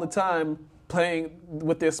traveling all the time, playing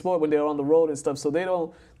with their sport when they're on the road and stuff. So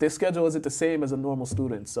their schedule isn't the same as a normal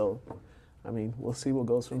student. So. I mean, we'll see what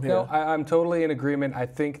goes from here. No, I'm totally in agreement. I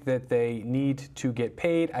think that they need to get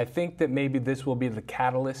paid. I think that maybe this will be the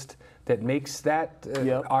catalyst that makes that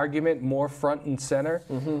argument more front and center.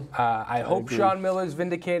 I hope Sean Miller's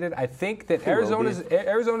vindicated. I think that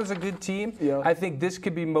Arizona's a good team. I think this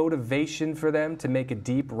could be motivation for them to make a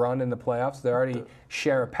deep run in the playoffs. They already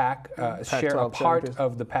share a part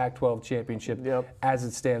of the Pac-12 championship as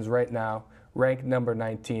it stands right now, ranked number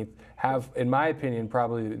 19th. Have, in my opinion,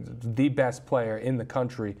 probably the best player in the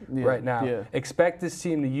country right now. Expect this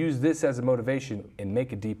team to use this as a motivation and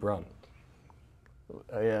make a deep run.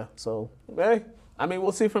 So, hey, I mean,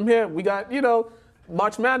 we'll see from here. We got,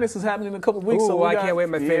 March Madness is happening in a couple of weeks. I can't wait.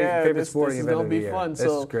 My favorite sporting event of the year. This is going to be fun. This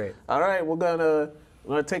is great. All right, we're gonna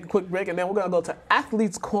take a quick break, and then we're going to go to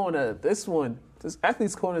Athletes Corner. This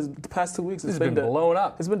Athletes Corner, the past 2 weeks, has been blown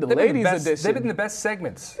up. It's been the ladies edition. They've been the best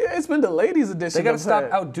segments. Yeah, it's been the ladies edition. They got to stop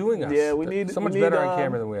outdoing us. Yeah, we need so much better on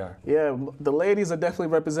camera than we are. Yeah, the ladies are definitely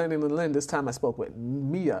representing the Lynn. This time I spoke with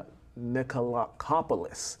Mia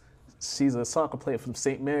Nikolakopoulos. She's a soccer player from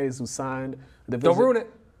St. Mary's who signed the division. Don't ruin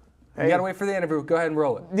it. You got to wait for the interview. Go ahead and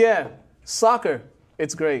roll it. Yeah, soccer.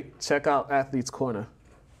 It's great. Check out Athletes Corner.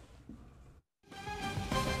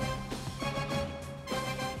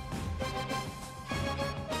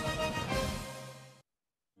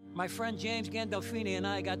 My friend James Gandolfini and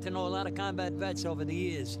I got to know a lot of combat vets over the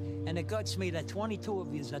years, and it guts me that 22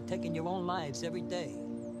 of you are taking your own lives every day.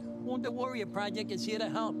 Wounded Warrior Project is here to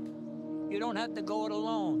help. You don't have to go it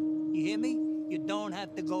alone. You hear me? You don't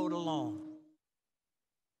have to go it alone.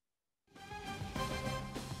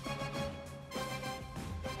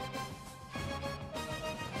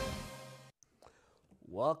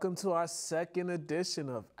 Welcome to our second edition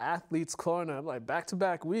of Athletes Corner. Like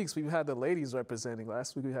back-to-back weeks, we've had the ladies representing.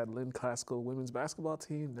 Last week we had Lynn Classical women's basketball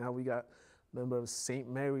team. Now we got a member of St.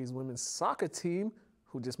 Mary's women's soccer team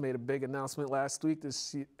who just made a big announcement last week that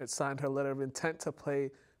she had signed her letter of intent to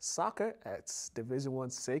play soccer at Division I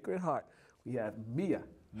Sacred Heart. We have Mia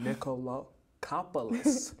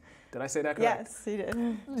Nikolakopoulos. Did I say that correct? Yes, you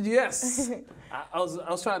did. Yes. I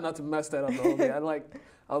was trying not to mess that up the whole day.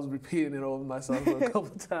 I was repeating it over myself for a couple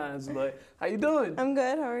of times. But how you doing? I'm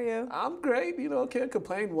good. How are you? I'm great. Can't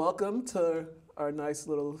complain. Welcome to our nice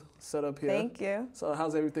little setup here. Thank you. So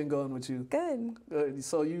how's everything going with you? Good. Good.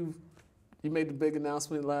 So you made the big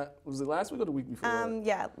announcement. Was it last week or the week before?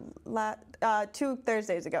 2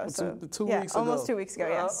 Thursdays ago. So 2 weeks ago. Almost 2 weeks ago.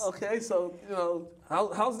 Yes. Okay. So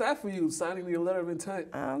how's that for you? Signing your letter of intent.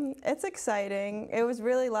 It's exciting. It was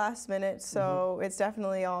really last minute, so it's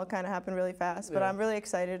definitely all kind of happened really fast. But I'm really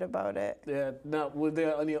excited about it. Yeah. Now, were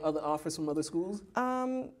there any other offers from other schools?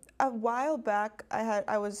 A while back,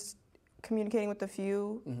 I was communicating with a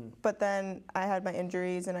few, but then I had my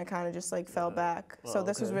injuries and I kind of just fell back. So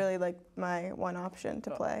this was really my one option to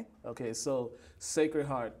play. Okay, so Sacred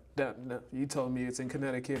Heart, you told me it's in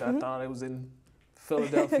Connecticut. I thought it was in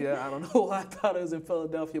Philadelphia. I don't know why I thought it was in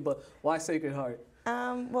Philadelphia, but why Sacred Heart?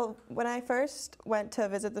 Well, when I first went to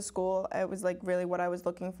visit the school, it was really what I was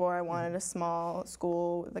looking for. I wanted a small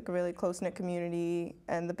school, a really close-knit community,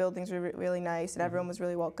 and the buildings were really nice and everyone was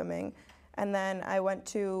really welcoming. And then I went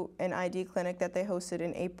to an ID clinic that they hosted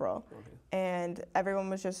in April. And everyone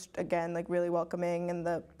was just, again, really welcoming, and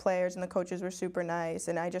the players and the coaches were super nice.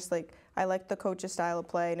 And I just, I liked the coach's style of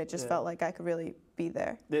play, and it just felt like I could really be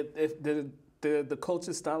there. Did the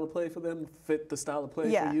coach's style of play for them fit the style of play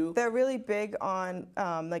for you? Yeah, they're really big on,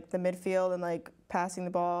 the midfield and, passing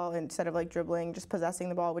the ball instead of, dribbling, just possessing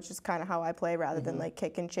the ball, which is kind of how I play rather than,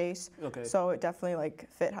 kick and chase. Okay. So it definitely,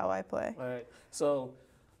 fit how I play. All right. So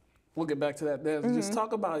we'll get back to that then. Just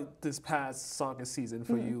talk about this past soccer season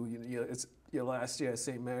for you. It's your last year at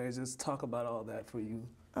St. Mary's. Just talk about all that for you.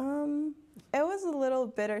 It was a little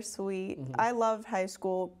bittersweet. I loved high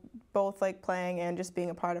school, both playing and just being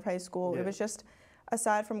a part of high school. It was just,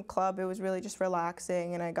 aside from club, it was really just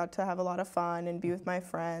relaxing, and I got to have a lot of fun and be with my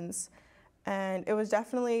friends. And it was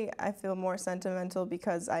definitely, I feel, more sentimental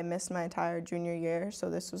because I missed my entire junior year. So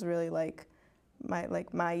this was really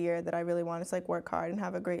my year that I really wanted to work hard and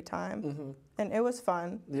have a great time, and it was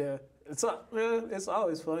fun. Yeah, it's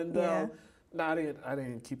always fun. Yeah. No, I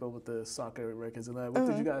didn't keep up with the soccer records and that. What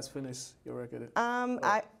did you guys finish your record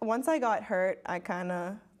at? Once I got hurt, I kind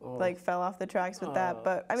of fell off the tracks with that.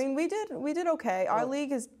 But I mean, we did okay. Our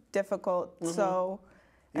league is difficult, so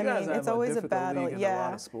it's always a battle. Yeah, a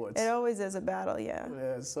lot of sports. It always is a battle. Yeah.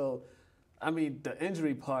 Yeah. So, I mean, the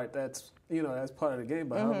injury part, that's part of the game,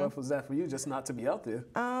 but how rough was that for you, just not to be out there?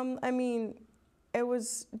 I mean, it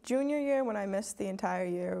was junior year when I missed the entire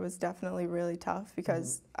year. It was definitely really tough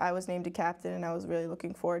because I was named a captain and I was really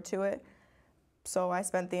looking forward to it. So I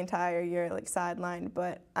spent the entire year like sidelined,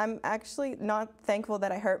 but I'm actually not thankful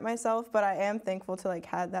that I hurt myself, but I am thankful to like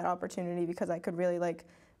had that opportunity because I could really like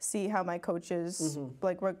see how my coaches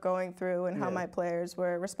like were going through and how my players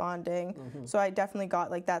were responding. So I definitely got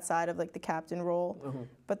like that side of like the captain role.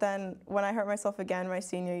 But then when I hurt myself again my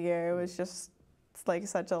senior year, it was just like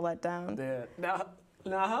such a letdown. Yeah.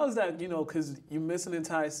 Now how's that, you know, because you miss an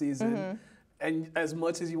entire season and as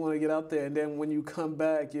much as you want to get out there, and then when you come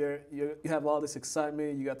back, you have all this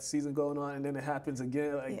excitement, you got the season going on, and then it happens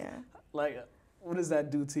again. Like what does that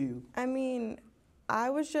do to you? I mean, I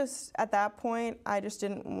was just, at that point, I just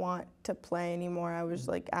didn't want to play anymore. I was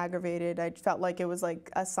like aggravated. I felt like it was like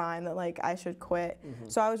a sign that like I should quit.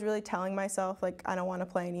 So I was really telling myself like I don't want to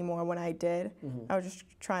play anymore when I did. I was just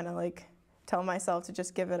trying to like tell myself to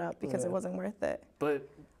just give it up because it wasn't worth it.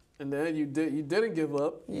 And then you didn't give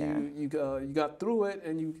up. Yeah. You got through it,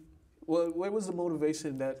 and where was the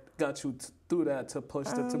motivation that got you through that to push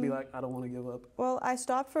to be like, I don't want to give up? Well, I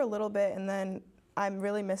stopped for a little bit, and then I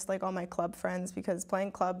really missed like all my club friends because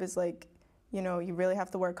playing club is like, you know, you really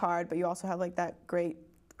have to work hard, but you also have like that great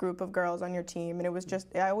group of girls on your team. And it was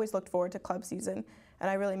just, I always looked forward to club season, and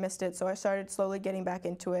I really missed it. So I started slowly getting back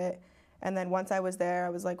into it. And then once I was there, I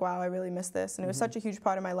was like, wow, I really miss this. And it was such a huge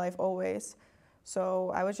part of my life always.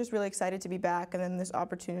 So I was just really excited to be back, and then this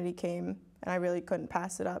opportunity came, and I really couldn't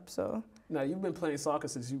pass it up. So now you've been playing soccer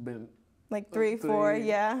since you've been like three, 4,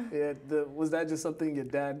 yeah. Yeah. Was that just something your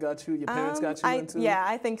dad got you, your parents got you into? Yeah,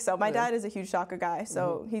 I think so. My dad is a huge soccer guy,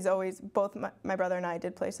 so he's always, both my brother and I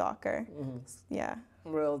did play soccer. Yeah.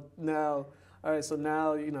 Well, now, all right, so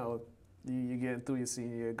now, you know, you're getting through your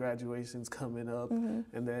senior year, graduation's coming up,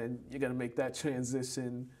 and then you're going to make that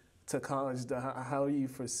transition to college. How are you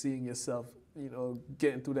foreseeing yourself, you know,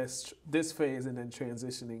 getting through this phase and then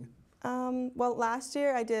transitioning? Well, last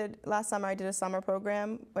summer I did a summer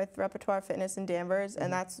program with Repertoire Fitness in Danvers,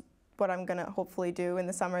 and that's what I'm gonna hopefully do in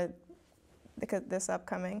the summer, because this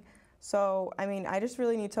upcoming. So, I mean, I just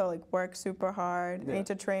really need to like work super hard. I need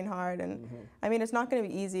to train hard, and I mean, it's not gonna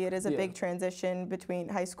be easy. It is a big transition between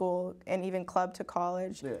high school and even club to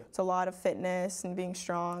college. It's a lot of fitness and being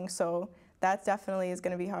strong, so that definitely is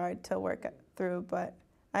gonna be hard to work through, but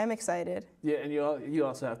I'm excited. Yeah, and you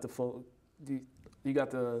also have to you got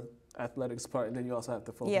the athletics part, and then you also have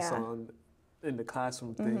to focus on in the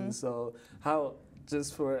classroom things. So how,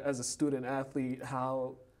 just for as a student athlete,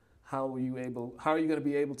 how are you going to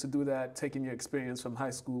be able to do that, taking your experience from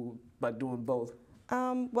high school by doing both?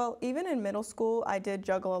 Well, even in middle school, I did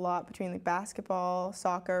juggle a lot between like basketball,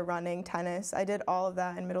 soccer, running, tennis. I did all of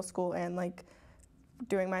that in middle school and like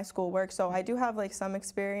doing my schoolwork. So I do have like some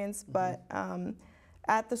experience, but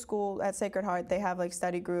at the school at Sacred Heart, they have like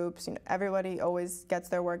study groups. You know, everybody always gets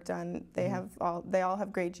their work done. They all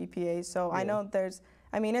have great GPAs. So I know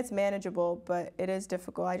I mean, it's manageable, but it is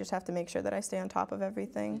difficult. I just have to make sure that I stay on top of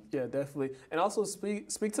everything. Yeah, definitely. And also speak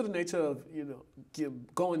to the nature of, you know,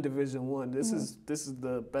 going Division I. This is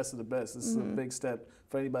the best of the best. This is a big step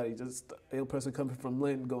for anybody. Just a young person coming from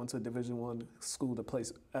Lynn going to a Division I school to play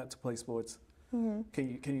sports.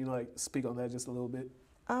 Can you like speak on that just a little bit?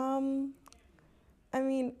 I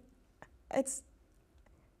mean, it's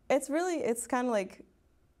kind of like,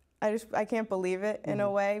 I can't believe it in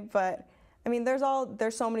a way, but I mean, there's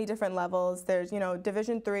so many different levels. There's, you know,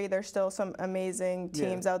 Division III, there's still some amazing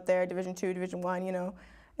teams out there, Division II, Division I, you know.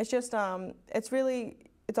 It's just,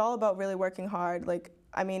 it's all about really working hard. Like,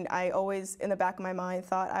 I mean, I always, in the back of my mind,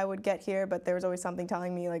 thought I would get here, but there was always something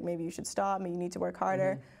telling me, like, maybe you should stop, maybe you need to work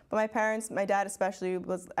harder. But my parents, my dad especially,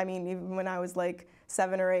 was, I mean, even when I was like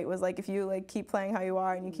 7 or 8, was like, if you like keep playing how you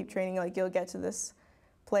are and you keep training, like, you'll get to this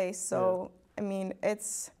place. So, I mean,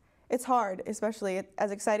 it's hard, especially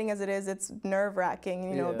as exciting as it is, it's nerve-wracking.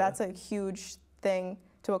 You know, that's a huge thing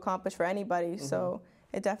to accomplish for anybody. So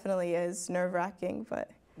it definitely is nerve-wracking,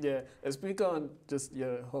 but. Yeah, and speak on just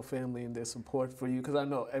your whole family and their support for you, because I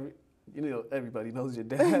know everybody knows your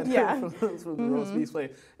dad from the Rose Beach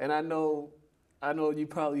play, and I know you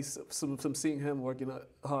probably some seeing him working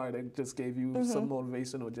hard and just gave you some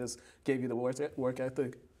motivation, or just gave you the work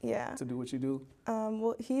ethic to do what you do.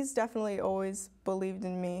 Well, he's definitely always believed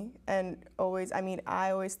in me, and always, I mean,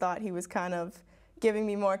 I always thought he was kind of giving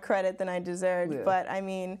me more credit than I deserved, but I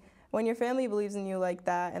mean, when your family believes in you like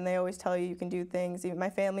that, and they always tell you you can do things, even my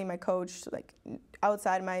family, my coach, like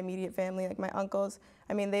outside my immediate family, like my uncles,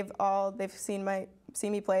 I mean, they've seen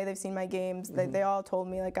me play, they've seen my games, they all told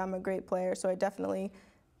me like I'm a great player, so I definitely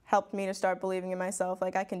helped me to start believing in myself.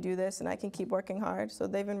 Like, I can do this and I can keep working hard. So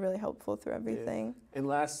they've been really helpful through everything. Yeah. And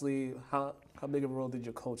lastly, how big of a role did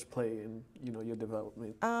your coach play in, your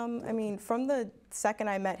development? I mean, from the second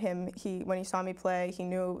I met him, when he saw me play,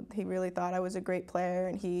 he really thought I was a great player,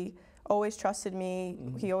 and he always trusted me.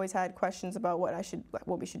 He always had questions about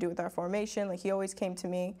what we should do with our formation. Like, he always came to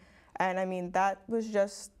me, and I mean, that was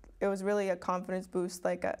just, it was really a confidence boost.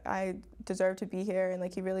 Like, I deserve to be here, and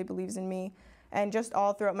like, he really believes in me. And just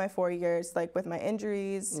all throughout my 4 years, like with my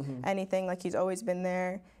injuries, anything, like, he's always been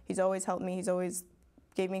there. He's always helped me. He's always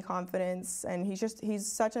gave me confidence, and he's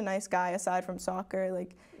such a nice guy aside from soccer.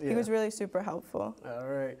 Like, he was really super helpful. All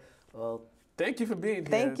right. Well, thank you for being here.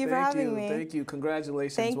 Thank you for having me. Thank you.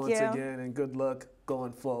 Congratulations once again, and good luck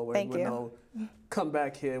going forward. Thank you. Come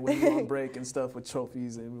back here when you're on break and stuff with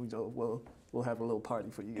trophies, and we'll have a little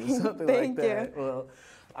party for you, something like that. Well,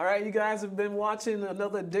 all right, you guys have been watching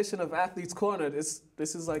another edition of Athletes Corner. This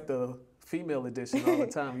is like the female edition all the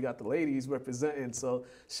time. We got the ladies representing. So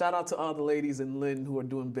shout out to all the ladies in Lynn who are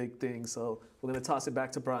doing big things. So we're going to toss it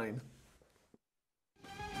back to Brian.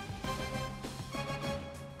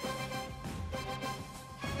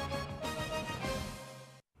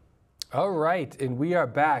 All right, and we are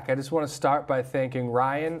back. I just want to start by thanking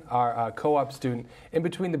Ryan, our co-op student. In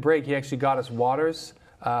between the break, he actually got us waters.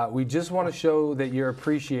 We just want to show that you're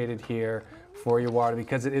appreciated here for your water,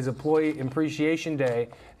 because it is Employee Appreciation Day,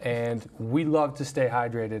 and we love to stay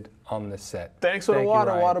hydrated on this set. Thanks for the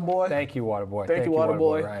water, Water Boy. Thank you, Water Boy. Thank you, Water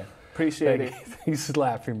Boy. Ryan. Appreciate it. He's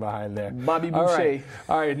laughing behind there. Bobby Boucher.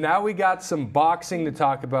 All right, now we got some boxing to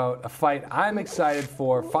talk about, a fight I'm excited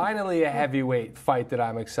for, finally a heavyweight fight that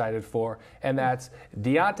I'm excited for, and that's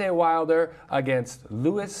Deontay Wilder against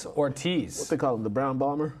Luis Ortiz. What they call him, the Brown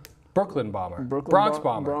Bomber? Brooklyn Bomber. Bronx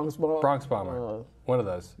Bomber. Bronx Bomber. One of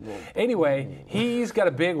those. Anyway, he's got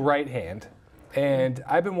a big right hand, and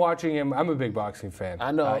I've been watching him. I'm a big boxing fan.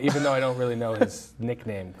 I know. Even though I don't really know his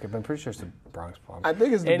nickname. I'm pretty sure it's the Bronx Bomber. I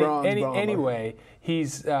think it's the Bronx Bomber. Anyway,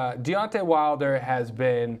 Deontay Wilder has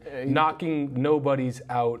been knocking nobodies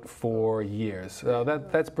out for years. So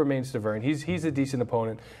that remains to learn. He's a decent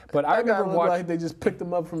opponent. But I remember watching. Like they just picked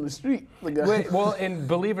him up from the street. Well, and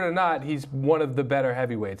believe it or not, he's one of the better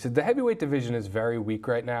heavyweights. The heavyweight division is very weak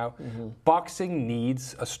right now. Boxing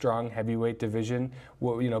needs a strong heavyweight division.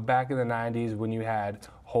 Well, back in the 90s when you had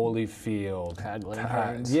Holyfield.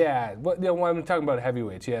 Yeah, when I'm talking about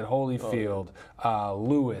heavyweights, you had Holyfield,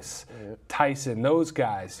 Lewis, Tyson, those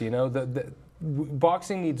guys. The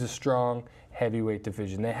boxing needs a strong heavyweight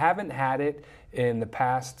division. They haven't had it in the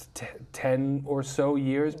past 10 or so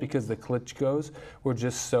years because the Klitschkos were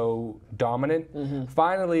just so dominant.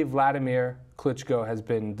 Finally, Vladimir Klitschko has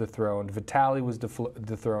been dethroned. Vitaly was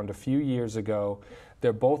dethroned a few years ago.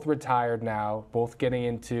 They're both retired now, both getting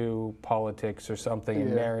into politics or something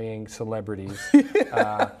and marrying celebrities.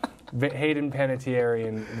 Hayden Panettiere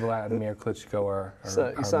and Vladimir Klitschko are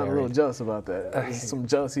you sound a little jealous about that. There's some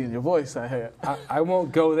jealousy in your voice, I heard. I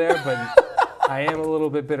won't go there, but I am a little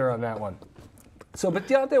bit bitter on that one. But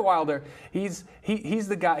Deontay Wilder, he's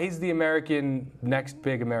the guy. He's the next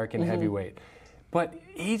big American heavyweight. But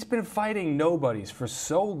he's been fighting nobodies for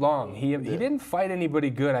so long. He didn't fight anybody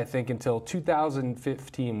good, I think, until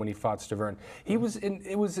 2015 when he fought Stavern. It was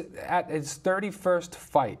at his 31st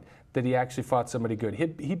fight that he actually fought somebody good.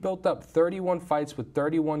 He built up 31 fights with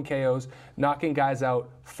 31 KOs, knocking guys out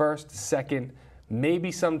first, second,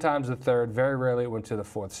 maybe sometimes the third. Very rarely it went to the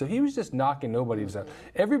fourth. So he was just knocking nobodies out.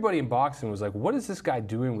 Everybody in boxing was like, what is this guy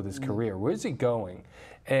doing with his career? Where's he going?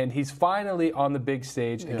 And he's finally on the big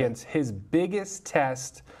stage against his biggest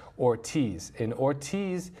test, Ortiz. And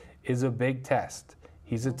Ortiz is a big test.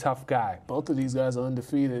 He's a tough guy. Both of these guys are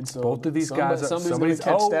undefeated. So both of these guys,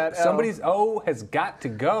 somebody's O has got to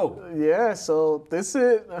go. Yeah, so this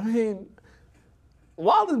is,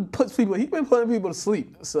 Wilder puts people, he's been putting people to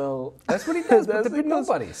sleep. So that's what he does, but they've been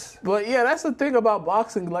nobodies. But yeah, that's the thing about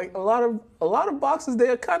boxing. Like a lot of boxers, they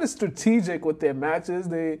are kind of strategic with their matches.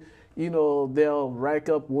 They'll rack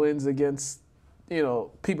up wins against,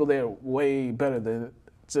 people they're way better than,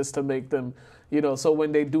 just to make them, so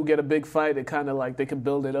when they do get a big fight, it kind of like they can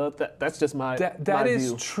build it up. That's just my That is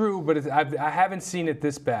view. True, but I haven't seen it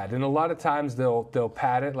this bad. And a lot of times they'll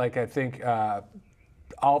pad it. Like I think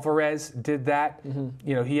Alvarez did that.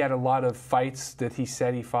 He had a lot of fights that he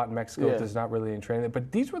said he fought in Mexico. There's not really in training.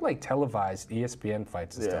 But these were like televised ESPN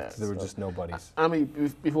fights and stuff. So they were just nobodies.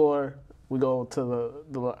 Before we go to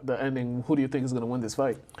the ending, who do you think is going to win this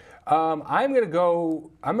fight? I'm going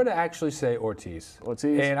to actually say Ortiz.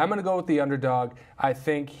 And I'm going to go with the underdog. I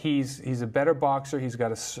think he's a better boxer. He's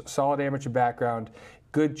got a solid amateur background.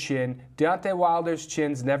 good chin. Deontay Wilder's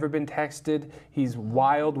chin's never been tested. He's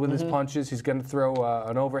wild with his punches. He's going to throw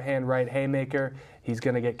an overhand right haymaker. He's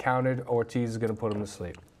going to get countered. Ortiz is going to put him to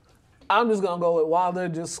sleep. I'm just going to go with Wilder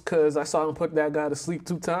just because I saw him put that guy to sleep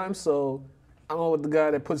 2 times. So I'm going with the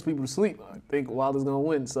guy that puts people to sleep. I think Wilder's going to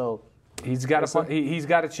win. So he's got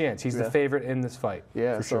a chance. He's the favorite in this fight.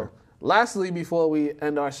 Yeah, for sure. Lastly, before we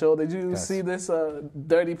end our show, did you see this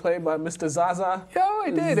dirty play by Mr. Zaza? Yeah, I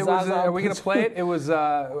did. It was. Are we gonna play it? It was.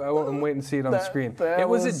 I'm waiting to see it on the screen. It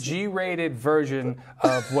was a G-rated version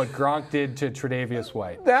of what Gronk did to Tre'Davious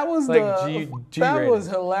White. That was G-rated. That was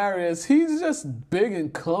hilarious. He's just big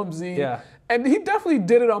and clumsy. Yeah, and he definitely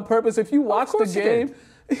did it on purpose. If you watch the game,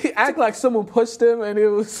 he acted like someone pushed him, and it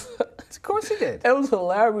was. Of course he did. It was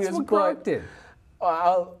hilarious. That's what Gronk did. It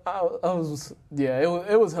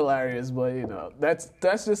was hilarious, but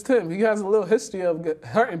that's just him. He has a little history of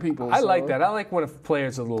hurting people. I like that. I like when a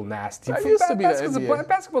player's a little nasty.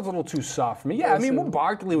 Basketball's a little too soft for me. Yeah, I mean, when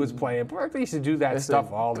Barkley was playing, Barkley used to do that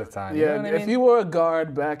stuff all the time. Yeah, you know what I mean? If you were a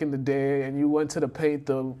guard back in the day and you went to the paint,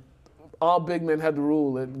 all big men had the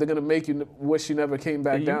rule. They're gonna make you wish you never came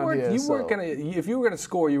back down here. If you were gonna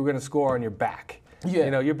score, you were gonna score on your back.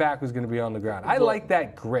 Yeah. Your back was going to be on the ground. I like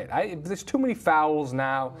that grit. There's too many fouls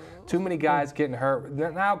now, too many guys getting hurt.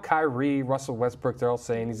 Now Kyrie, Russell Westbrook, they're all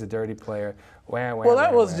saying he's a dirty player.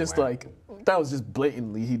 That was just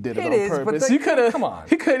blatantly he did it on purpose. But come on.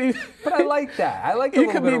 He couldn't even. But I like that. I like the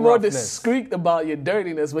You could be more discreet about your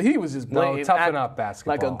dirtiness, but he was just blatant. No, toughen up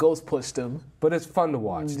basketball. Like a ghost pushed him. But it's fun to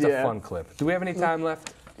watch. It's a fun clip. Do we have any time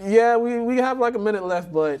left? Yeah, we have like a minute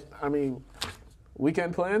left, but I mean,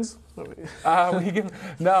 weekend plans?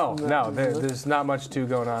 No, there's not much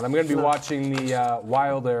going on. I'm going to be watching the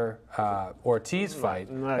Wilder Ortiz fight.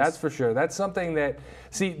 Nice. That's for sure. That's something that,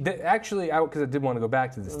 actually, because I did want to go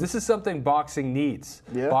back to this. This is something boxing needs.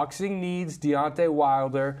 Yeah. Boxing needs Deontay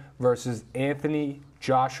Wilder versus Anthony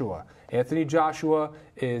Joshua. Anthony Joshua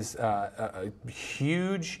is a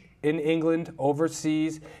huge in England,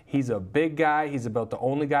 overseas. He's a big guy. He's about the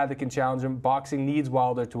only guy that can challenge him. Boxing needs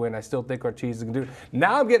Wilder to win. I still think Ortiz can do it.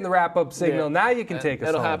 Now I'm getting the wrap-up signal. Yeah. Now you can take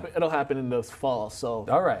us home. It'll happen in the fall. So.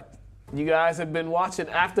 All right. You guys have been watching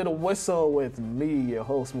After the Whistle with me, your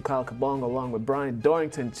host, Mukala Kabongo, along with Brian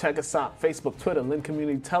Dorrington. Check us out, Facebook, Twitter, Lynn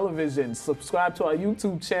Community Television. Subscribe to our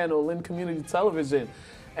YouTube channel, Lynn Community Television.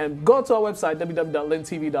 And go to our website,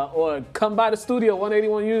 www.linntv.org. Come by the studio,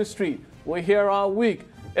 181 Union Street. We're here all week.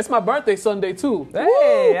 It's my birthday Sunday, too.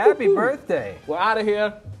 Hey, happy birthday. We're out of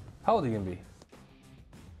here. How old are you going to be?